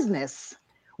the business,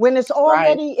 when it's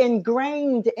already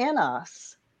ingrained in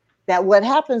us that what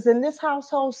happens in this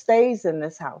household stays in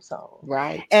this household.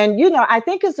 Right. And, I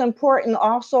think it's important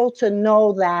also to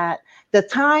know that the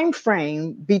time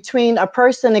frame between a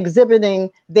person exhibiting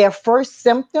their first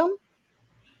symptom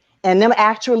and them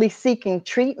actually seeking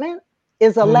treatment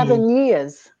is 11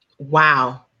 years.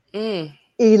 Wow.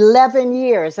 11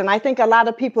 years. And I think a lot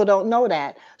of people don't know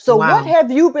that. So what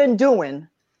have you been doing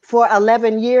for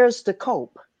 11 years to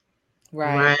cope?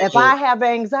 Right. If I have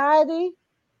anxiety,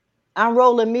 I'm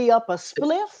rolling me up a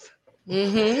spliff.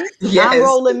 I'm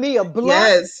rolling me a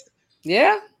blunt.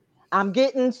 Yeah. I'm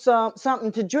getting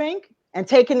something to drink and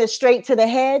taking it straight to the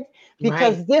head,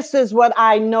 because this is what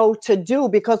I know to do,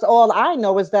 because all I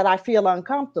know is that I feel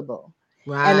uncomfortable.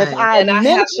 Right. And if I mention,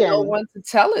 have no one to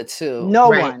tell it to. No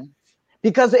one.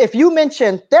 Because if you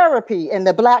mention therapy in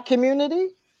the Black community,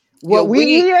 what we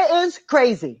hear is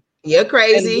crazy. You're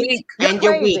crazy. And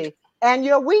you're weak. And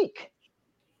you're weak.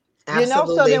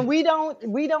 Absolutely. So then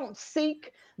we don't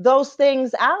seek those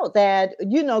things out that,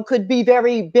 could be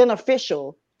very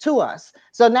beneficial to us.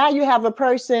 So now you have a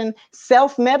person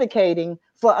self-medicating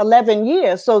for 11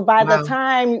 years. So by the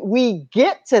time we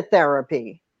get to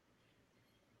therapy,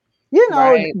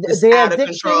 their addiction is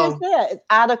there. It's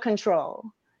out of control.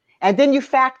 And then you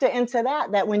factor into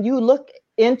that when you look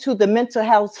into the mental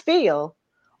health field,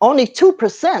 only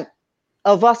 2%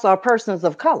 of us are persons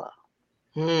of color.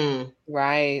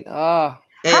 Right. Oh.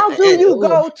 How do you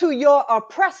go to your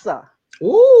oppressor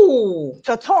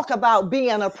to talk about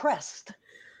being oppressed?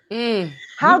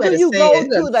 How do you go to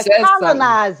the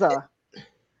colonizer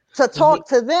to talk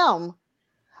to them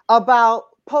about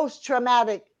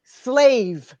post-traumatic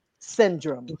slave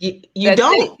syndrome? You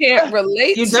don't. They can't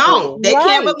relate. You don't. They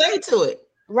can't relate to it.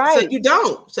 Right. So you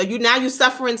don't. So you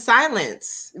suffer in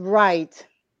silence. Right.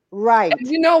 Right. And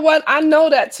you know what? I know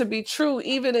that to be true,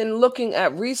 even in looking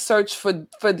at research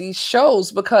for these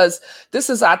shows, because this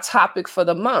is our topic for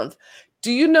the month.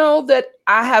 Do you know that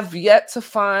I have yet to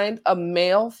find a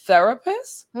male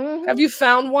therapist? Mm-hmm. Have you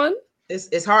found one?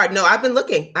 It's hard. No, I've been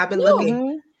looking.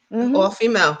 Mm-hmm. All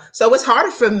female. So it's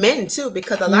harder for men too,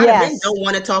 because a lot of men don't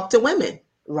want to talk to women.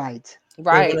 Right. They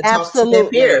want to talk to their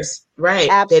peers. Right.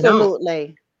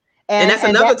 Absolutely. And that's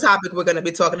another topic we're going to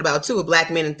be talking about too,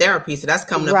 Black men in therapy. So that's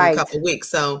coming up in a couple of weeks.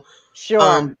 So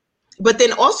sure. But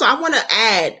then also I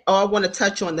want to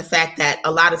touch on the fact that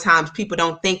a lot of times people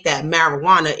don't think that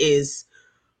marijuana is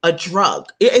a drug.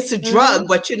 It's a drug,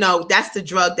 but that's the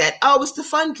drug that, it's the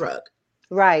fun drug.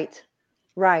 Right.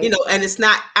 And it's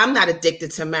not, I'm not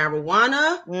addicted to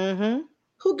marijuana. Mm-hmm.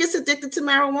 Who gets addicted to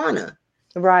marijuana?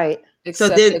 Right.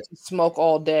 Except that you smoke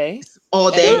all day.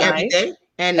 Every day.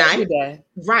 And every night. Day.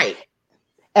 Right.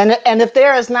 And if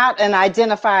there is not an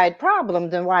identified problem,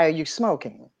 then why are you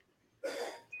smoking?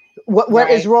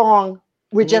 What is wrong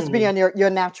with just being your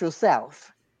natural self?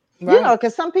 Right.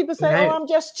 Because some people say, I'm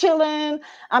just chilling,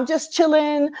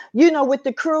 with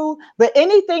the crew. But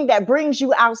anything that brings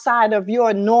you outside of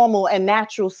your normal and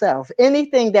natural self,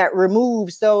 anything that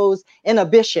removes those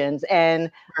inhibitions and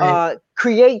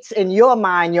creates in your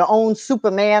mind your own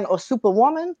Superman or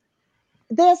Superwoman,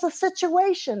 there's a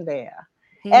situation there.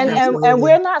 And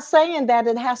we're not saying that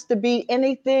it has to be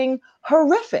anything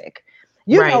horrific.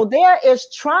 There is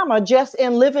trauma just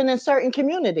in living in certain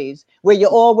communities where you're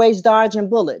always dodging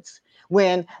bullets.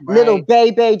 When little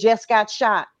baby just got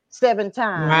shot 7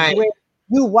 times, where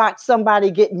you watch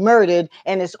somebody get murdered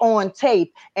and it's on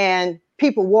tape and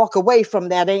people walk away from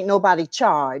that, ain't nobody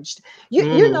charged.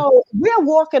 We're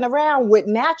walking around with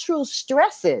natural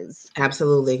stresses.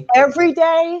 Absolutely. Every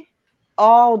day,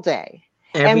 all day.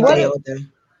 Every day,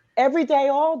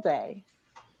 all day.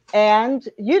 And,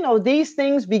 these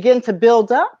things begin to build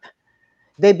up.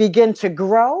 They begin to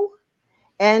grow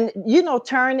and,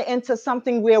 turn into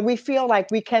something where we feel like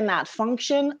we cannot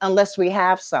function unless we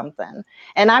have something.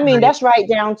 And I mean, that's right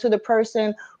down to the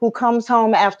person who comes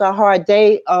home after a hard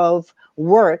day of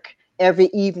work every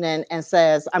evening and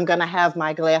says, I'm going to have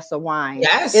my glass of wine.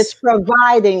 Yes. It's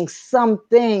providing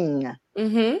something.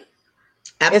 Mm-hmm.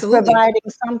 Absolutely. It's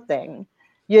providing something,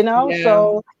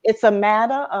 So it's a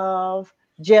matter of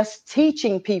just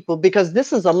teaching people, because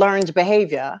this is a learned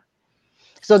behavior.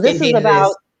 So this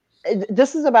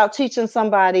is about teaching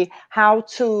somebody how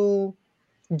to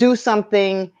do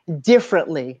something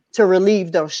differently to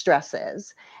relieve those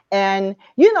stresses. And,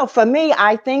 for me,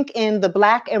 I think in the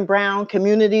Black and brown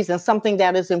communities, and something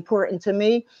that is important to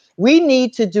me, we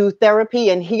need to do therapy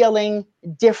and healing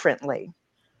differently.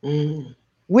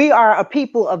 We are a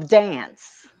people of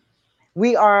dance.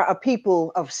 We are a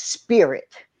people of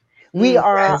spirit. We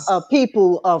are a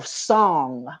people of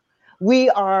song. We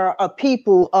are a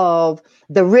people of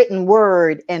the written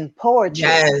word and poetry.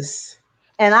 Yes.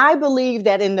 And I believe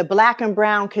that in the Black and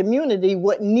brown community,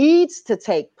 what needs to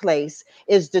take place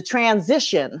is the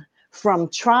transition from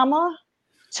trauma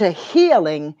to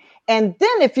healing. And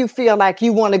then if you feel like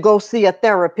you want to go see a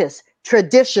therapist,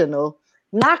 traditional,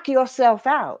 knock yourself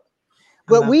out.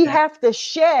 But we have to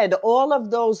shed all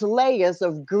of those layers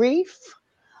of grief,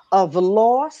 of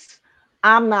loss.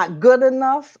 I'm not good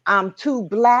enough. I'm too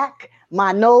Black.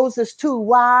 My nose is too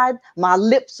wide. My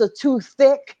lips are too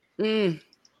thick. Yes,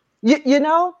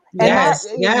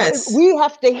 yes. We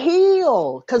have to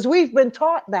heal because we've been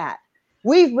taught that.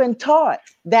 We've been taught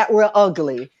that we're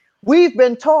ugly. We've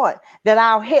been taught that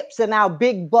our hips and our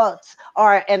big butts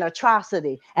are an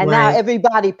atrocity. And now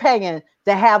everybody paying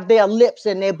to have their lips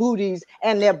and their booties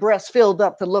and their breasts filled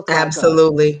up to look like us.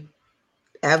 Absolutely.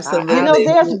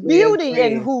 There's beauty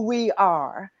in who we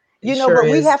are. But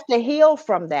we have to heal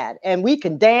from that. And we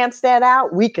can dance that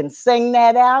out. We can sing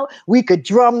that out. We could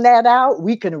drum that out.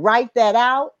 We can write that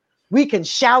out. We can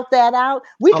shout that out.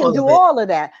 We can do all of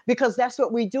that because that's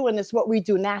what we do. And it's what we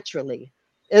do naturally.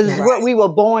 It's what we were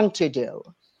born to do,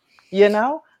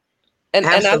 And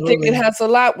I think it has a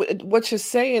lot. What you're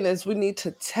saying is we need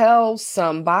to tell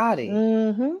somebody,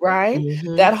 right?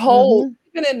 Mm-hmm. That whole,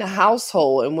 even in the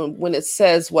household, and when it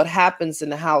says what happens in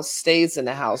the house stays in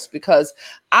the house, because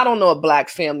I don't know a Black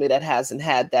family that hasn't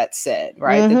had that said,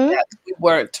 right? That we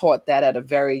weren't taught that at a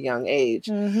very young age.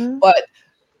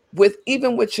 But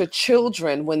even with your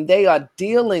children, when they are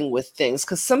dealing with things,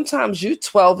 because sometimes you're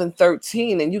 12 and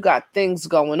 13 and you got things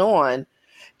going on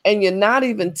and you're not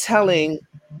even telling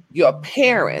your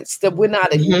parents, that we're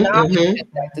not acknowledging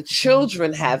that the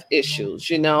children have issues.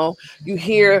 You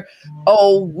hear,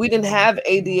 we didn't have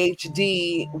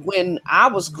ADHD when I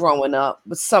was growing up,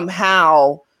 but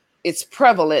somehow it's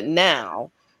prevalent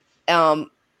now.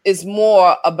 It's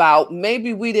more about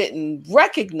maybe we didn't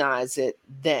recognize it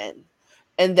then.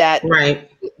 and that right.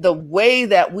 the way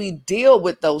that we deal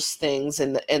with those things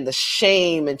and the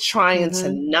shame and trying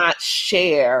to not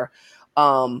share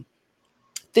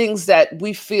things that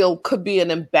we feel could be an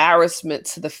embarrassment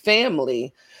to the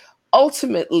family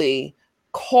ultimately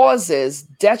causes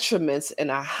detriments in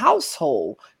our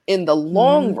household in the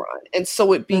long run. And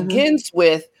so it begins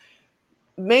with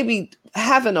maybe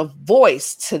having a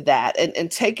voice to that and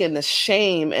taking the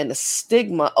shame and the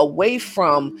stigma away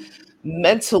from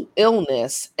mental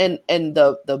illness and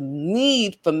the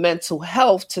need for mental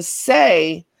health to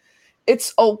say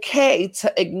it's okay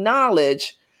to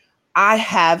acknowledge I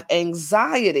have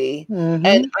anxiety and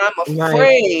I'm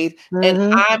afraid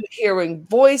and I'm hearing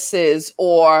voices,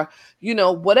 or, you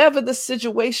know, whatever the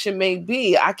situation may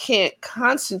be, I can't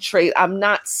concentrate. I'm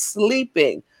not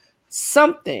sleeping.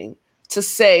 Something to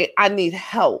say I need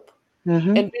help.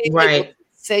 And being able to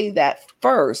say that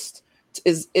first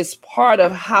is part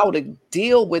of how to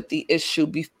deal with the issue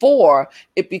before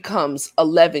it becomes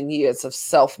 11 years of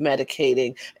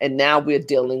self-medicating. And now we're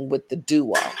dealing with the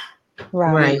duo.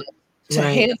 Right.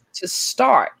 To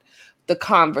start the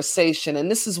conversation.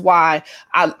 And this is why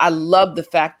I love the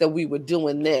fact that we were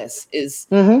doing this is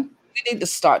we need to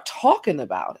start talking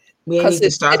about it. We need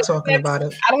to start talking about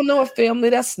it. I don't know a family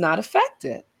that's not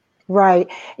affected. Right.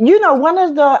 You know,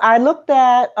 I looked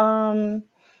at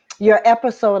your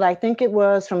episode, I think it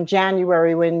was from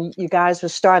January when you guys were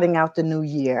starting out the new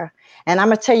year. And I'm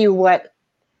going to tell you what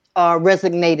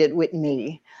resonated with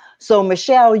me. So,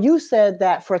 Michelle, you said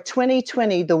that for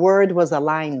 2020, the word was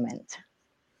alignment.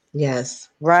 Yes.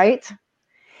 Right?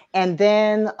 And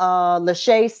then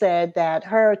Lachey said that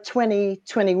her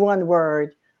 2021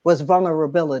 word was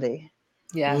vulnerability.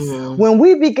 Yes. When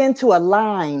we begin to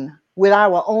align with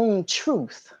our own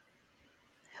truth,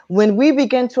 when we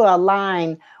begin to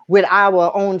align with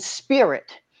our own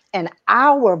spirit and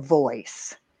our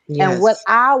voice and what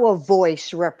our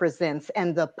voice represents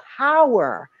and the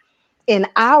power in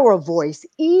our voice,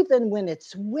 even when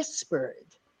it's whispered,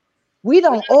 we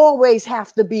don't always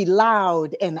have to be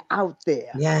loud and out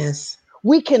there. Yes.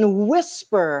 We can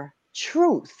whisper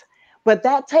truth, but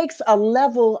that takes a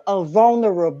level of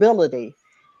vulnerability.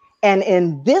 And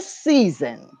in this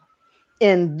season,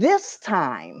 in this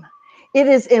time, it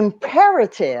is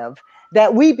imperative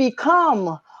that we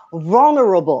become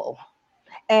vulnerable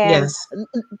and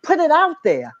put it out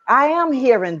there. I am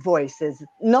hearing voices.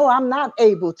 No, I'm not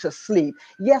able to sleep.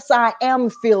 Yes, I am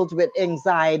filled with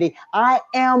anxiety. I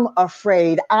am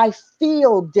afraid. I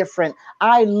feel different.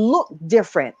 I look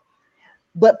different.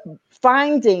 But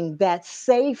finding that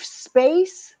safe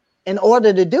space in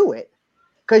order to do it.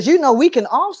 Because, you know, we can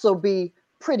also be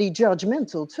pretty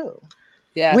judgmental too.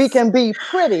 Yes. We can be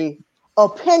pretty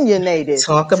opinionated.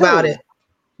 Talk about it.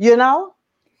 You know?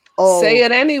 Say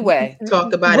it anyway.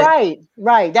 Talk about it.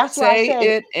 Right. That's why I said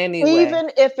it anyway. Even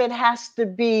if it has to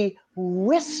be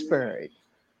whispered,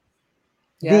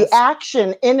 the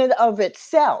action in and of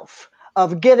itself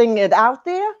of getting it out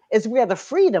there is where the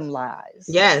freedom lies.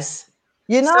 Yes.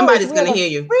 You know, somebody's going to hear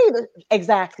you.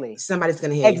 Exactly. Somebody's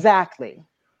going to hear you. Exactly.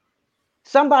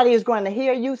 Somebody is going to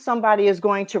hear you. Somebody is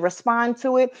going to respond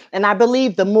to it. And I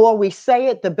believe the more we say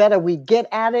it, the better we get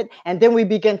at it. And then we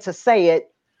begin to say it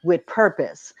with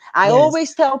purpose. I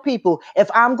always tell people,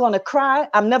 if I'm going to cry,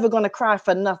 I'm never going to cry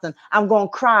for nothing. I'm going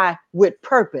to cry with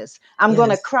purpose. I'm going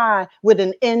to cry with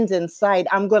an end in sight.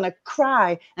 I'm going to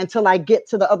cry until I get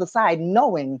to the other side,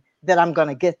 knowing that I'm going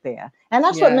to get there. And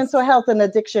that's what mental health and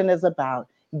addiction is about,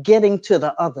 getting to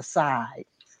the other side.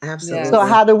 Absolutely. So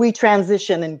how do we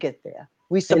transition and get there?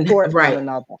 We support one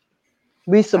another.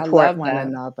 We support one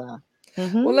another.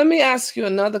 Well, let me ask you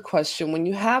another question. When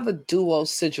you have a duo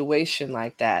situation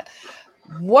like that,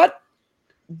 what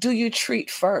do you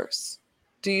treat first?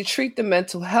 Do you treat the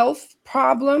mental health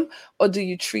problem or do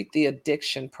you treat the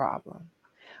addiction problem?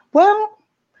 Well,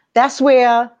 that's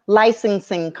where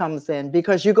licensing comes in,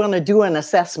 because you're going to do an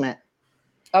assessment.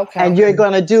 Okay. And you're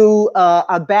going to do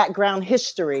a background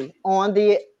history on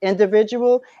the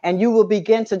individual, and you will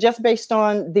begin to, just based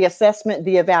on the assessment,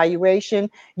 the evaluation,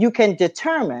 you can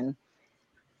determine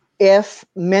if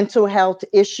mental health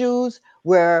issues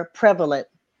were prevalent,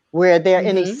 were there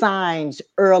any signs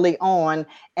early on,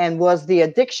 and was the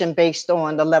addiction based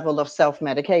on the level of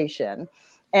self-medication?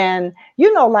 And,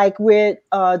 you know, like with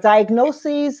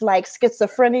diagnoses like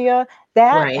schizophrenia,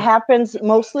 that happens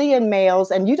mostly in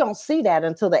males, and you don't see that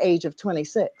until the age of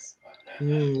 26.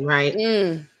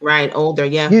 Right. Older.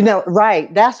 Yeah. You know,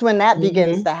 right. That's when that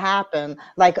begins to happen.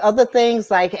 Like other things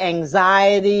like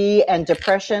anxiety and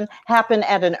depression happen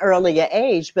at an earlier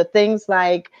age, but things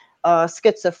like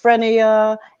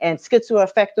schizophrenia and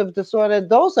schizoaffective disorder,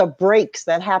 those are breaks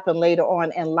that happen later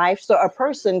on in life. So a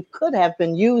person could have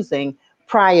been using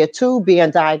prior to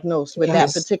being diagnosed with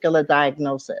that particular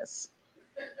diagnosis.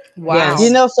 Wow. You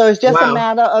know, so it's just a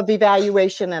matter of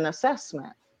evaluation and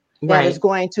assessment that is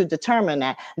going to determine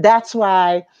that. That's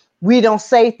why we don't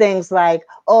say things like,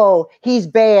 oh, he's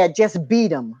bad, just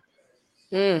beat him.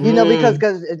 You know,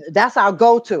 because that's our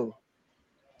go-to.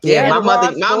 Yeah, my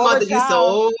mother used to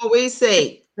always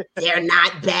say, they're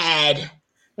not bad.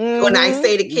 When I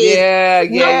say to kids,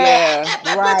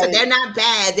 they're not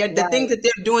bad. The things that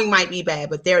they're doing might be bad,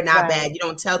 but they're not bad. You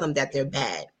don't tell them that they're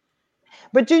bad.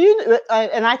 But do you,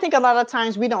 and I think a lot of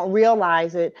times we don't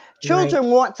realize it, children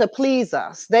want to please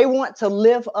us. They want to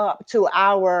live up to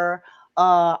our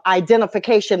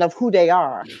identification of who they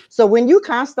are. So when you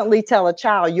constantly tell a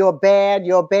child, you're bad,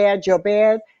 you're bad, you're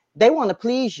bad, they want to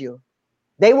please you.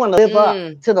 They want to live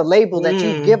up to the label that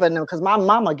you've given them, because my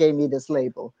mama gave me this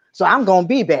label. So I'm going to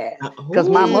be bad because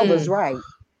my mother's right.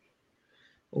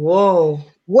 Whoa.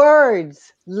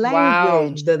 Words,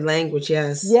 language. The language,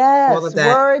 yes. Yes, all of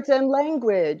that. Words and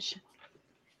language.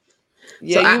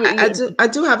 Yeah, so I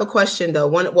do have a question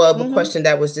though. A question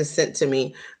that was just sent to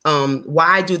me.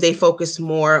 Why do they focus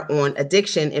more on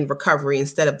addiction and recovery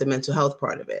instead of the mental health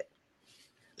part of it?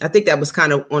 I think that was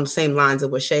kind of on the same lines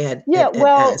of what Shay had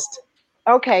asked.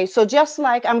 Okay, so just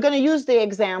like, I'm going to use the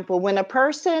example, when a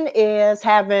person is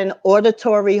having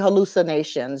auditory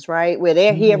hallucinations, right, where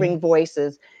they're hearing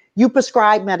voices, you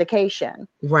prescribe medication.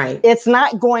 Right. It's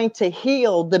not going to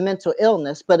heal the mental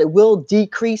illness, but it will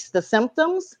decrease the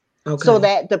symptoms so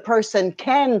that the person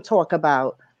can talk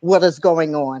about what is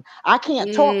going on. I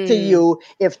can't talk to you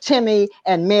if Timmy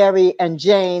and Mary and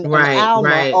Jane and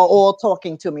Alma are all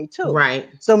talking to me too. Right.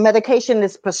 So medication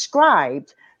is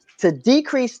prescribed to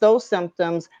decrease those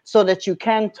symptoms so that you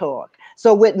can talk.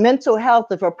 So with mental health,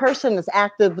 if a person is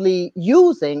actively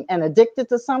using and addicted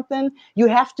to something, you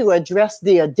have to address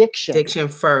the addiction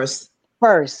first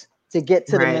to get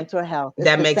to the mental health. It's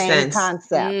that the makes same sense.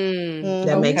 Concept.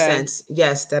 That makes sense.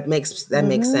 Yes, that makes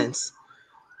sense.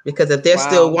 Because if they're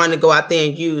still wanting to go out there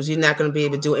and use, you're not going to be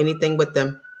able to do anything with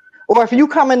them. Or if you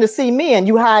come in to see me and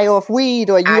you high off weed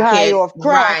or you high off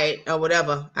crack, or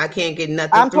whatever, I can't get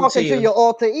nothing. I'm talking to your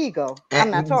alter ego.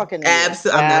 I'm not talking to you. I'm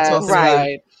not talking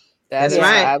to you. That's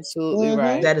right. Absolutely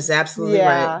right. That is absolutely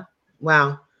right.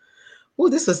 Wow. Oh,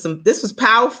 this was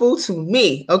powerful to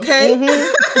me. Okay.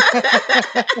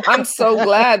 I'm so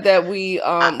glad that we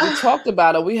talked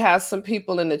about it. We had some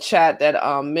people in the chat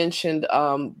that mentioned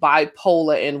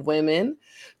bipolar in women.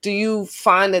 Do you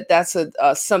find that that's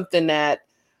something that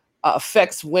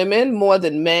affects women more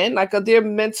than men? Like, are there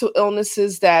mental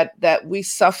illnesses that we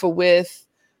suffer with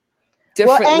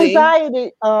differently?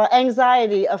 Well,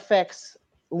 anxiety affects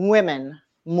women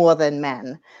more than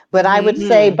men, but I would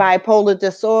say bipolar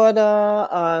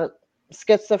disorder,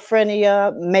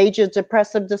 schizophrenia, major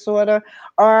depressive disorder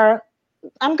are,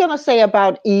 I'm going to say,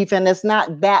 about even. It's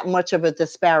not that much of a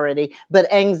disparity,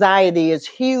 but anxiety is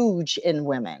huge in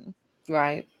women.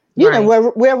 Right. You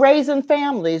know, we're raising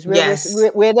families. We're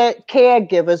the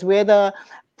caregivers. We're the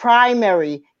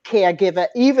primary caregiver,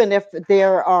 even if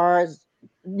there are,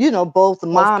 you know, both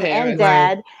mom and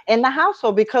dad in the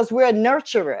household, because we're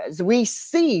nurturers. We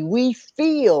see, we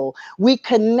feel, we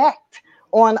connect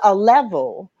on a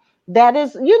level that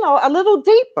is, you know, a little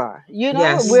deeper. You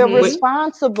know, we're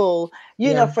responsible,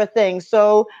 you know, for things.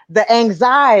 So the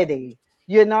anxiety,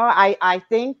 you know, I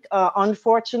think,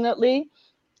 unfortunately,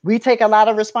 we take a lot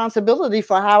of responsibility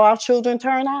for how our children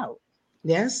turn out.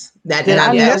 Yes. Did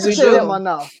I nurture them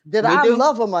enough? Did I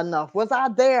love them enough? Was I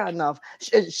there enough?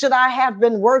 Should I have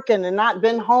been working and not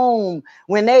been home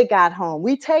when they got home?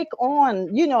 We take on,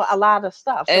 you know, a lot of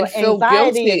stuff. And so feel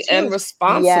guilty and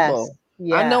responsible.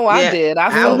 I know I did.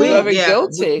 I felt very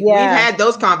guilty. We've had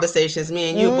those conversations, me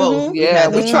and you both. Yeah,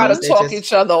 we try to talk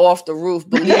each other off the roof.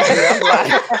 Believe me,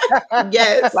 I'm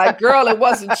like, like, girl, it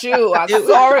wasn't you. I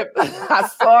saw it. I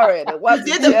saw it. It wasn't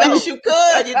you. You did the best you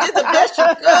could. You did the best you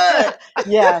could.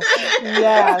 Yes.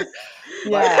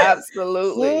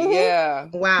 Absolutely. Yeah.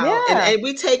 Wow. Yeah. And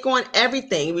we take on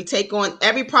everything. We take on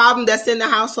every problem that's in the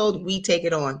household. We take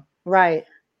it on. Right.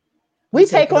 We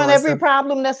take on every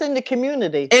problem that's in the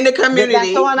community. In the community.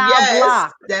 That's on our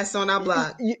block. That's on our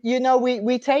block. You know,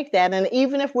 we take that. And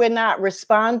even if we're not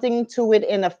responding to it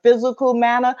in a physical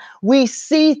manner, we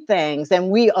see things and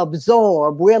we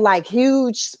absorb. We're like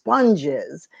huge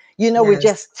sponges. We're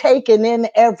just taking in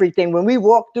everything. When we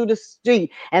walk through the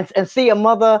street and see a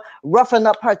mother roughing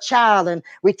up her child, and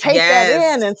we take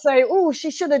that in and say, oh, she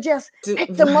should have just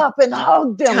picked them up and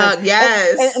hugged them.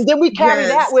 And then we carry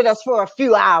that with us for a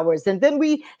few hours. And then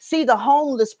we see the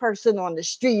homeless person on the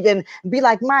street and be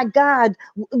like, my God,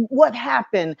 what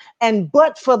happened? And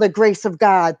but for the grace of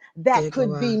God, that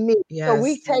could be me. So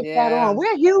we take that on.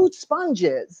 We're huge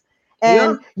sponges.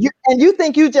 And you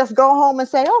think you just go home and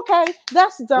say, okay,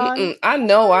 that's done. I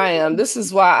know I am. This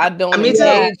is why I don't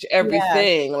engage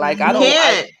everything. Like I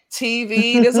don't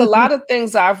TV. There's a lot of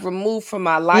things I've removed from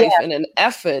my life in an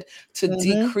effort to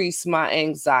decrease my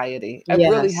anxiety. I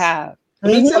really have.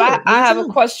 But I have a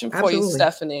question for you,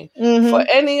 Stephanie. For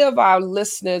any of our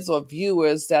listeners or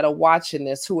viewers that are watching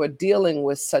this who are dealing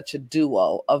with such a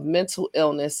duo of mental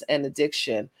illness and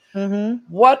addiction,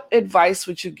 what advice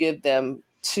would you give them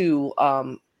to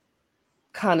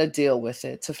kind of deal with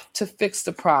it, to fix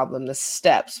the problem, the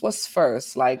steps? What's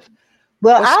first? Like,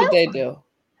 what should they do?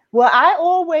 Well, I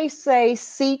always say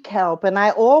seek help, and I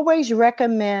always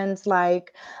recommend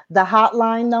like the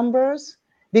hotline numbers,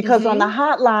 because on the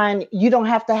hotline, you don't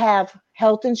have to have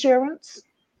health insurance.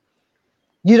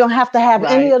 You don't have to have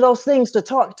any of those things to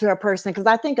talk to a person, because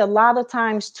I think a lot of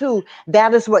times too,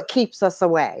 that is what keeps us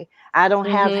away. I don't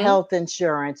have health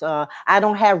insurance. I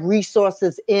don't have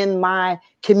resources in my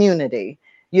community.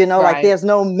 Like there's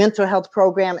no mental health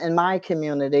program in my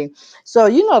community. So,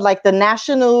 like the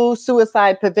National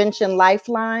Suicide Prevention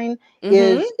Lifeline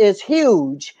is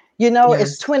huge.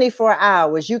 It's 24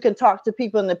 hours. You can talk to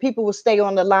people and the people will stay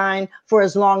on the line for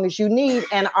as long as you need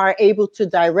and are able to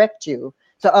direct you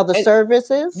to other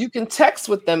services. You can text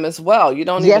with them as well. You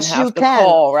don't even have to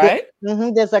call, right?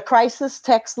 There's a crisis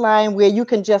text line where you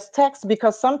can just text,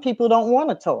 because some people don't want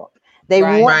to talk. They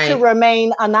want to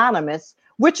remain anonymous,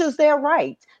 which is their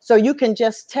right. So you can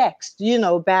just text,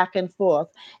 back and forth.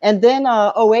 And then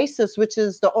OASIS, which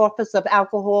is the Office of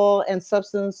Alcohol and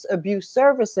Substance Abuse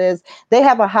Services, they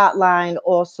have a hotline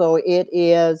also. It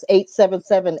is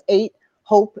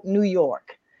 877-8-HOPE-New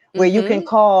York. Where you can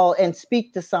call and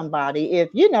speak to somebody if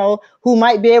who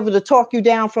might be able to talk you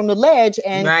down from the ledge,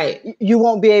 and you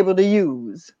won't be able to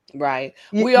use. Right.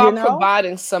 We are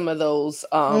providing some of those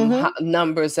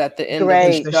numbers at the end of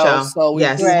the show. So we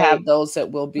do have those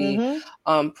that will be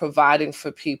providing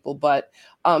for people, but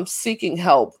seeking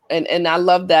help. And I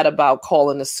love that about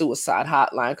calling the suicide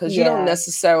hotline, because you don't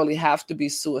necessarily have to be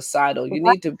suicidal. You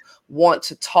need to want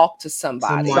to talk to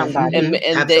somebody.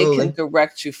 And they can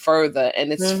direct you further,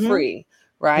 and it's free,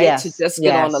 right? To just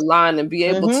get on the line and be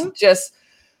able to just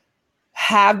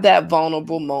have that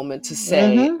vulnerable moment to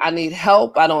say, I need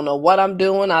help. I don't know what I'm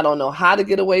doing. I don't know how to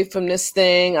get away from this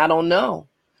thing. I don't know.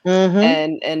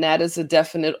 And that is a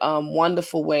definite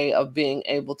wonderful way of being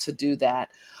able to do that.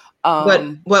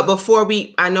 But before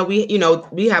I know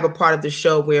we have a part of the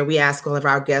show where we ask all of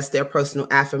our guests their personal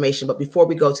affirmation. But before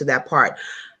we go to that part,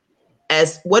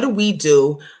 what do we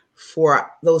do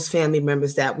for those family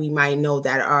members that we might know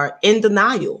that are in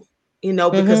denial?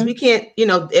 Because we can't,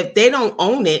 if they don't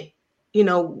own it,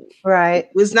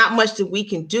 there's not much that we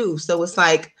can do. So it's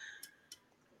like,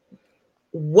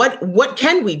 what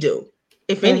can we do,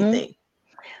 if anything?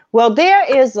 Well, there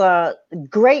is a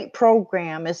great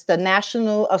program. It's the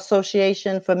National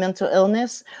Association for Mental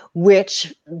Illness,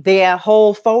 which their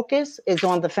whole focus is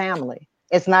on the family.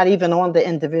 It's not even on the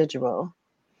individual.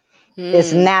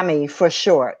 It's NAMI for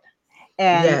short.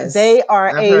 And they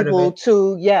are able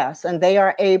to,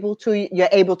 you're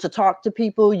able to talk to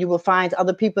people. You will find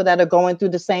other people that are going through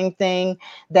the same thing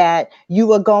that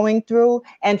you are going through.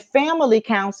 And family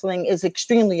counseling is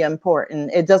extremely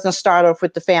important. It doesn't start off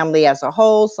with the family as a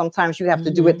whole. Sometimes you have to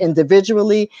do it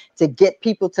individually to get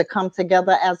people to come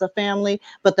together as a family.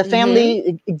 But the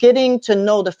family, getting to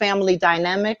know the family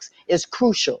dynamics is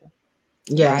crucial.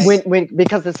 Yes.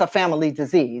 Because it's a family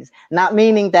disease, not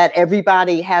meaning that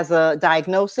everybody has a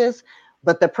diagnosis,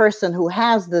 but the person who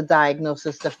has the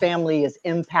diagnosis, the family is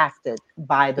impacted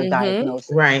by the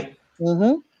diagnosis. Right.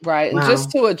 Right. And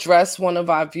just to address one of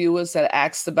our viewers that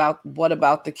asked about what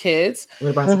about the kids? What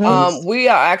about the kids? We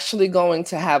are actually going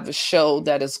to have a show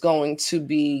that is going to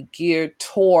be geared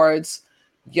towards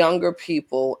younger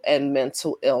people and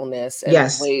mental illness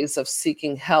and ways of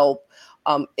seeking help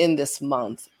in this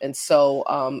month. And so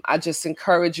I just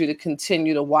encourage you to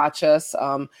continue to watch us.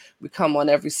 We come on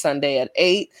every Sunday at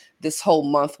 8. This whole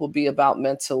month will be about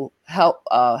mental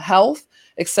health,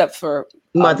 except for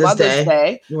Mother's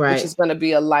Day, which is going to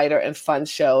be a lighter and fun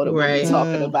show that we'll be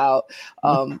talking about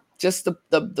just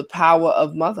the power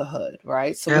of motherhood,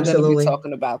 right? So we're going to be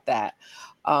talking about that.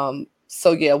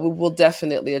 So yeah, we will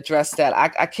definitely address that.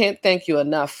 I can't thank you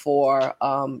enough for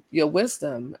your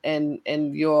wisdom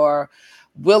and your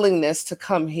willingness to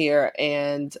come here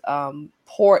and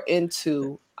pour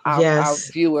into our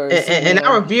viewers. And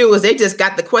our viewers, they just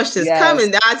got the questions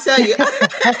coming. I tell you,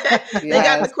 they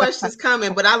got the questions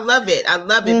coming, but I love it. I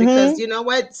love it because you know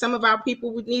what? Some of our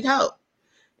people would need help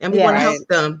and we want to help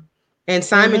them. And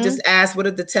Simon just asked, what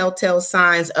are the telltale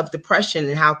signs of depression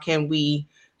and how can we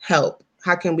help?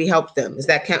 How can we help them?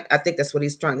 I think that's what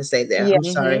he's trying to say there. Yeah. I'm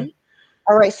sorry.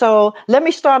 All right. So let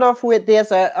me start off with,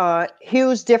 there's a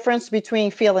huge difference between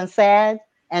feeling sad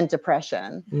and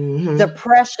depression.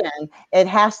 Depression, it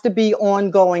has to be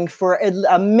ongoing for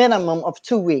a minimum of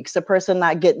 2 weeks. The person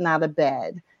not getting out of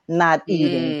bed, not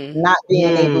eating, not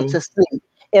being able to sleep.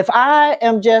 If I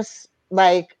am just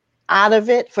like out of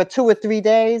it for 2 or 3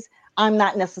 days, I'm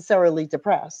not necessarily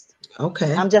depressed.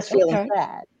 Okay. I'm just feeling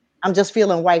sad. I'm just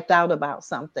feeling wiped out about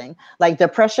something. Like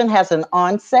depression has an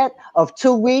onset of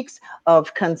 2 weeks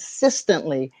of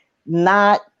consistently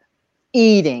not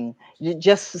eating,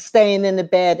 just staying in the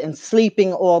bed and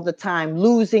sleeping all the time,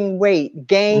 losing weight,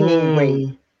 gaining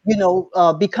weight, you know,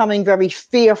 becoming very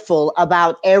fearful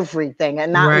about everything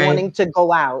and not wanting to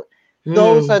go out.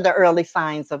 Those are the early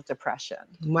signs of depression.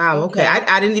 Wow. Okay.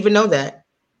 I didn't even know that.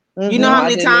 You know how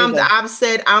many times I've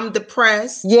said I'm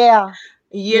depressed? Yeah.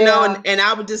 You know, and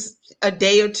I would just a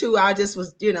day or two, I just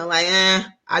was, you know, like, I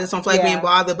just don't feel like being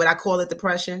bothered, but I call it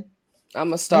depression. I'm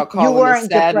gonna start calling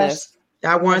it sadness.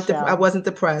 I wasn't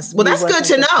depressed. Well, that's good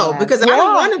to know because I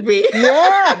don't want to be.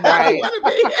 Yeah, I don't want to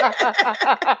be.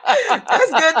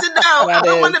 That's good to know. I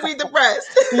don't want to be depressed.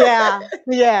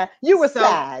 Yeah. You were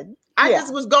sad. I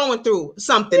just was going through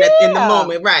something in the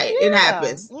moment. Right. It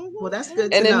happens. Well, that's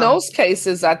good to know. And in those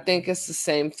cases, I think it's the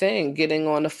same thing. Getting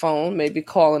on the phone, maybe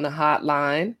calling a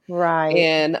hotline. Right. you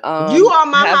And are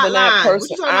my hotline. That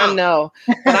person, I know.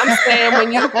 But I'm saying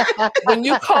when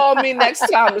you call me next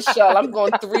time, Michelle, I'm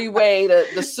going 3-way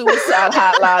the suicide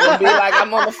hotline and be like,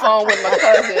 I'm on the phone with my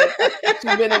cousin.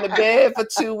 She's been in the bed for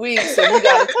 2 weeks and we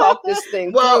got to talk this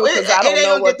thing through because I don't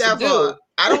know what to do.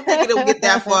 I don't think it'll get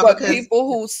that far. But people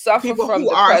who suffer from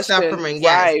depression,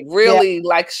 right? Really,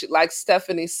 like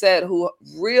Stephanie said, who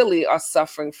really are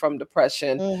suffering from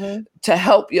depression, to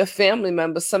help your family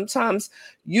members. Sometimes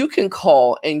you can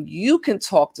call and you can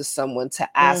talk to someone to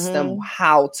ask them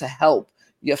how to help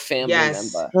your family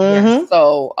member.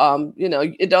 So, you know,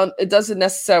 it doesn't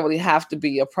necessarily have to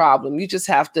be a problem. You just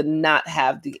have to not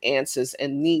have the answers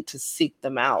and need to seek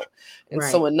them out. And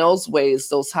so in those ways,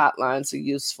 those hotlines are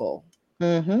useful.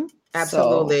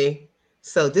 Absolutely.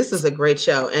 So this is a great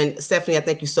show. And Stephanie, I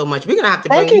thank you so much. We're going to have to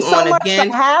bring you on again.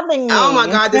 For having me. Oh my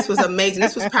God, this was amazing.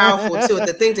 This was powerful too.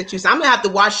 The things that you said, I'm going to have to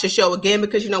watch the show again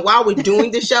because, you know, while we're doing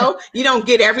the show, you don't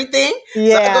get everything. So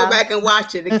I go back and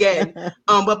watch it again.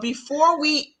 But before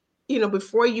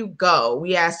you go,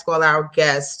 we ask all our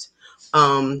guests,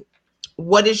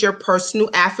 what is your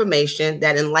personal affirmation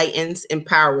that enlightens,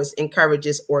 empowers,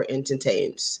 encourages, or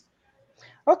entertains?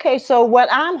 Okay, so what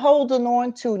I'm holding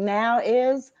on to now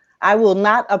is I will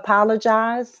not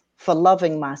apologize for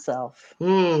loving myself.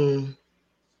 I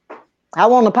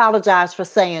won't apologize for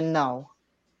saying no.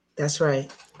 That's right.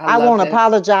 I won't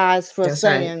apologize for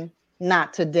saying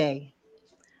not today.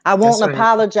 I won't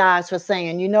apologize for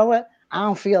saying, you know what? I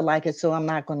don't feel like it, so I'm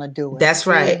not going to do it. That's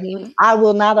right. I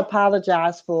will not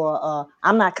apologize for,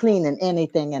 I'm not cleaning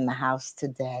anything in the house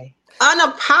today.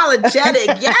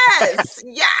 Unapologetic. Yes.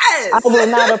 I will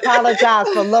not apologize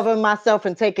for loving myself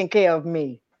and taking care of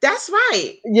me. That's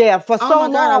right. Yeah. For so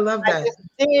long, I love that. I just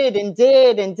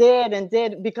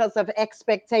did because of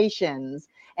expectations.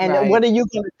 And what are you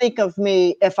going to think of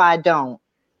me if I don't?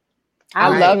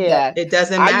 I love that. It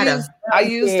doesn't matter. I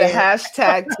use the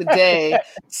hashtag today,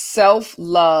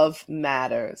 self-love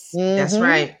matters. That's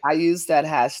right. I use that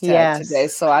hashtag today.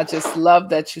 So I just love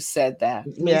that you said that.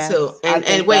 Me too.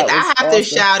 And wait, I have to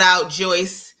shout out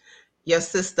Joyce, your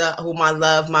sister, whom I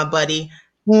love, my buddy.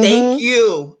 Thank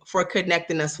you for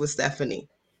connecting us with Stephanie.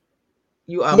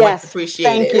 You are much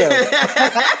appreciated.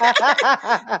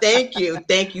 Thank you.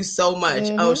 Thank you so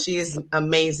much. Oh, she is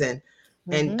amazing.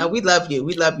 And we love you.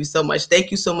 We love you so much. Thank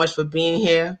you so much for being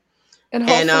here. And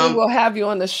hopefully we'll have you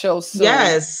on the show soon.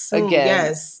 Again.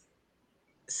 Yes.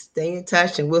 Stay in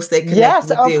touch and we'll stay connected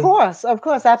with you. Yes, of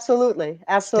course. Absolutely.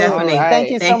 Definitely.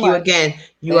 Thank you so much. Thank you again.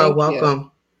 You are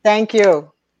welcome. Thank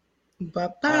you.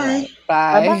 Bye-bye.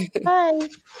 Bye. Bye.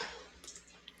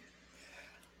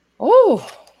 Oh,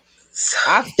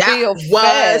 that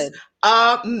was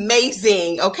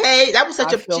amazing. Okay. That was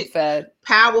such feel fed.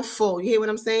 Powerful. You hear what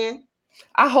I'm saying?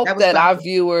 I hope that our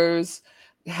viewers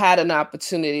had an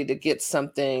opportunity to get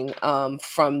something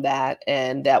from that,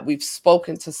 and that we've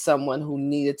spoken to someone who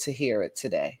needed to hear it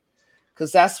today.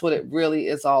 Because that's what it really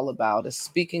is all about, is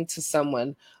speaking to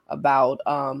someone about,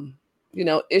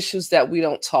 issues that we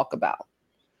don't talk about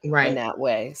in that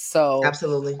way. So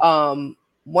absolutely.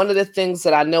 One of the things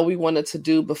that I know we wanted to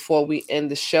do before we end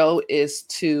the show is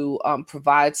to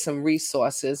provide some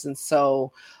resources. And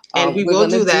so and we will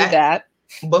do that.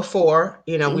 Before,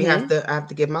 we I have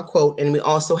to give my quote, and we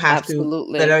also have to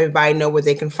let everybody know where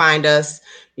they can find us.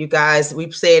 You guys, we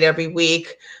say it every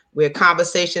week. We're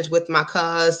Conversations with My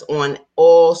Cuz on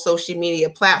all social media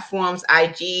platforms,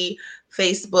 IG,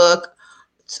 Facebook,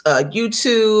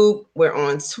 YouTube. We're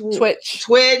on Twitch.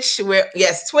 Twitch. Twitch.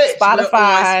 Spotify. We're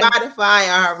on Spotify,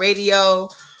 our radio.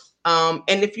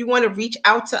 And if you want to reach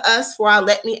out to us for our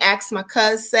Let Me Ask My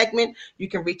Cuz segment, you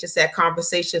can reach us at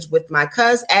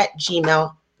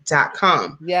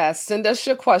conversationswithmycuz@gmail.com. Yeah, send us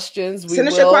your questions.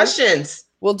 Your questions.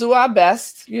 We'll do our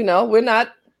best. We're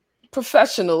not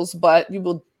professionals, but you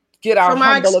will get our from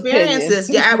our experiences.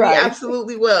 Opinion. Yeah, right. We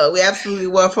absolutely will. We absolutely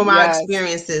will from our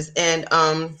experiences. And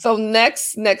so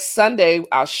next Sunday,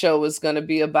 our show is going to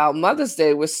be about Mother's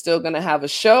Day. We're still going to have a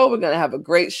show. We're going to have a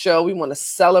great show. We want to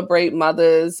celebrate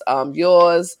mothers,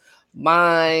 yours,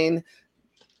 mine,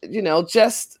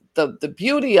 just the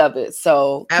beauty of it.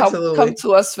 So come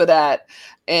to us for that.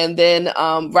 And then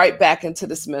right back into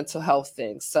this mental health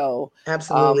thing. So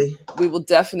absolutely, we will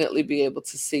definitely be able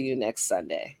to see you next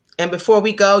Sunday. And before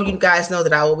we go, you guys know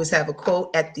that I always have a quote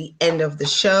at the end of the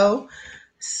show.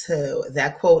 So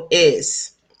that quote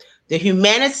is, "The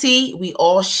humanity we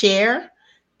all share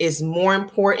is more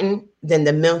important than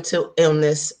the mental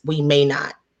illness we may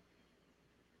not."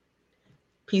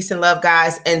 Peace and love,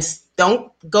 guys. And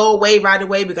don't go away right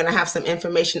away. We're going to have some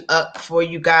information up for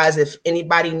you guys. If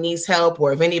anybody needs help,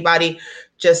 or if anybody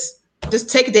just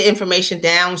take the information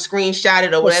down, screenshot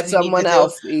it, or whatever you need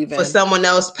to do for someone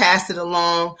else, pass it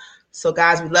along. So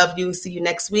guys, we love you. See you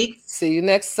next week. See you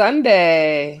next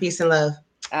Sunday. Peace and love.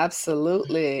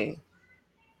 Absolutely.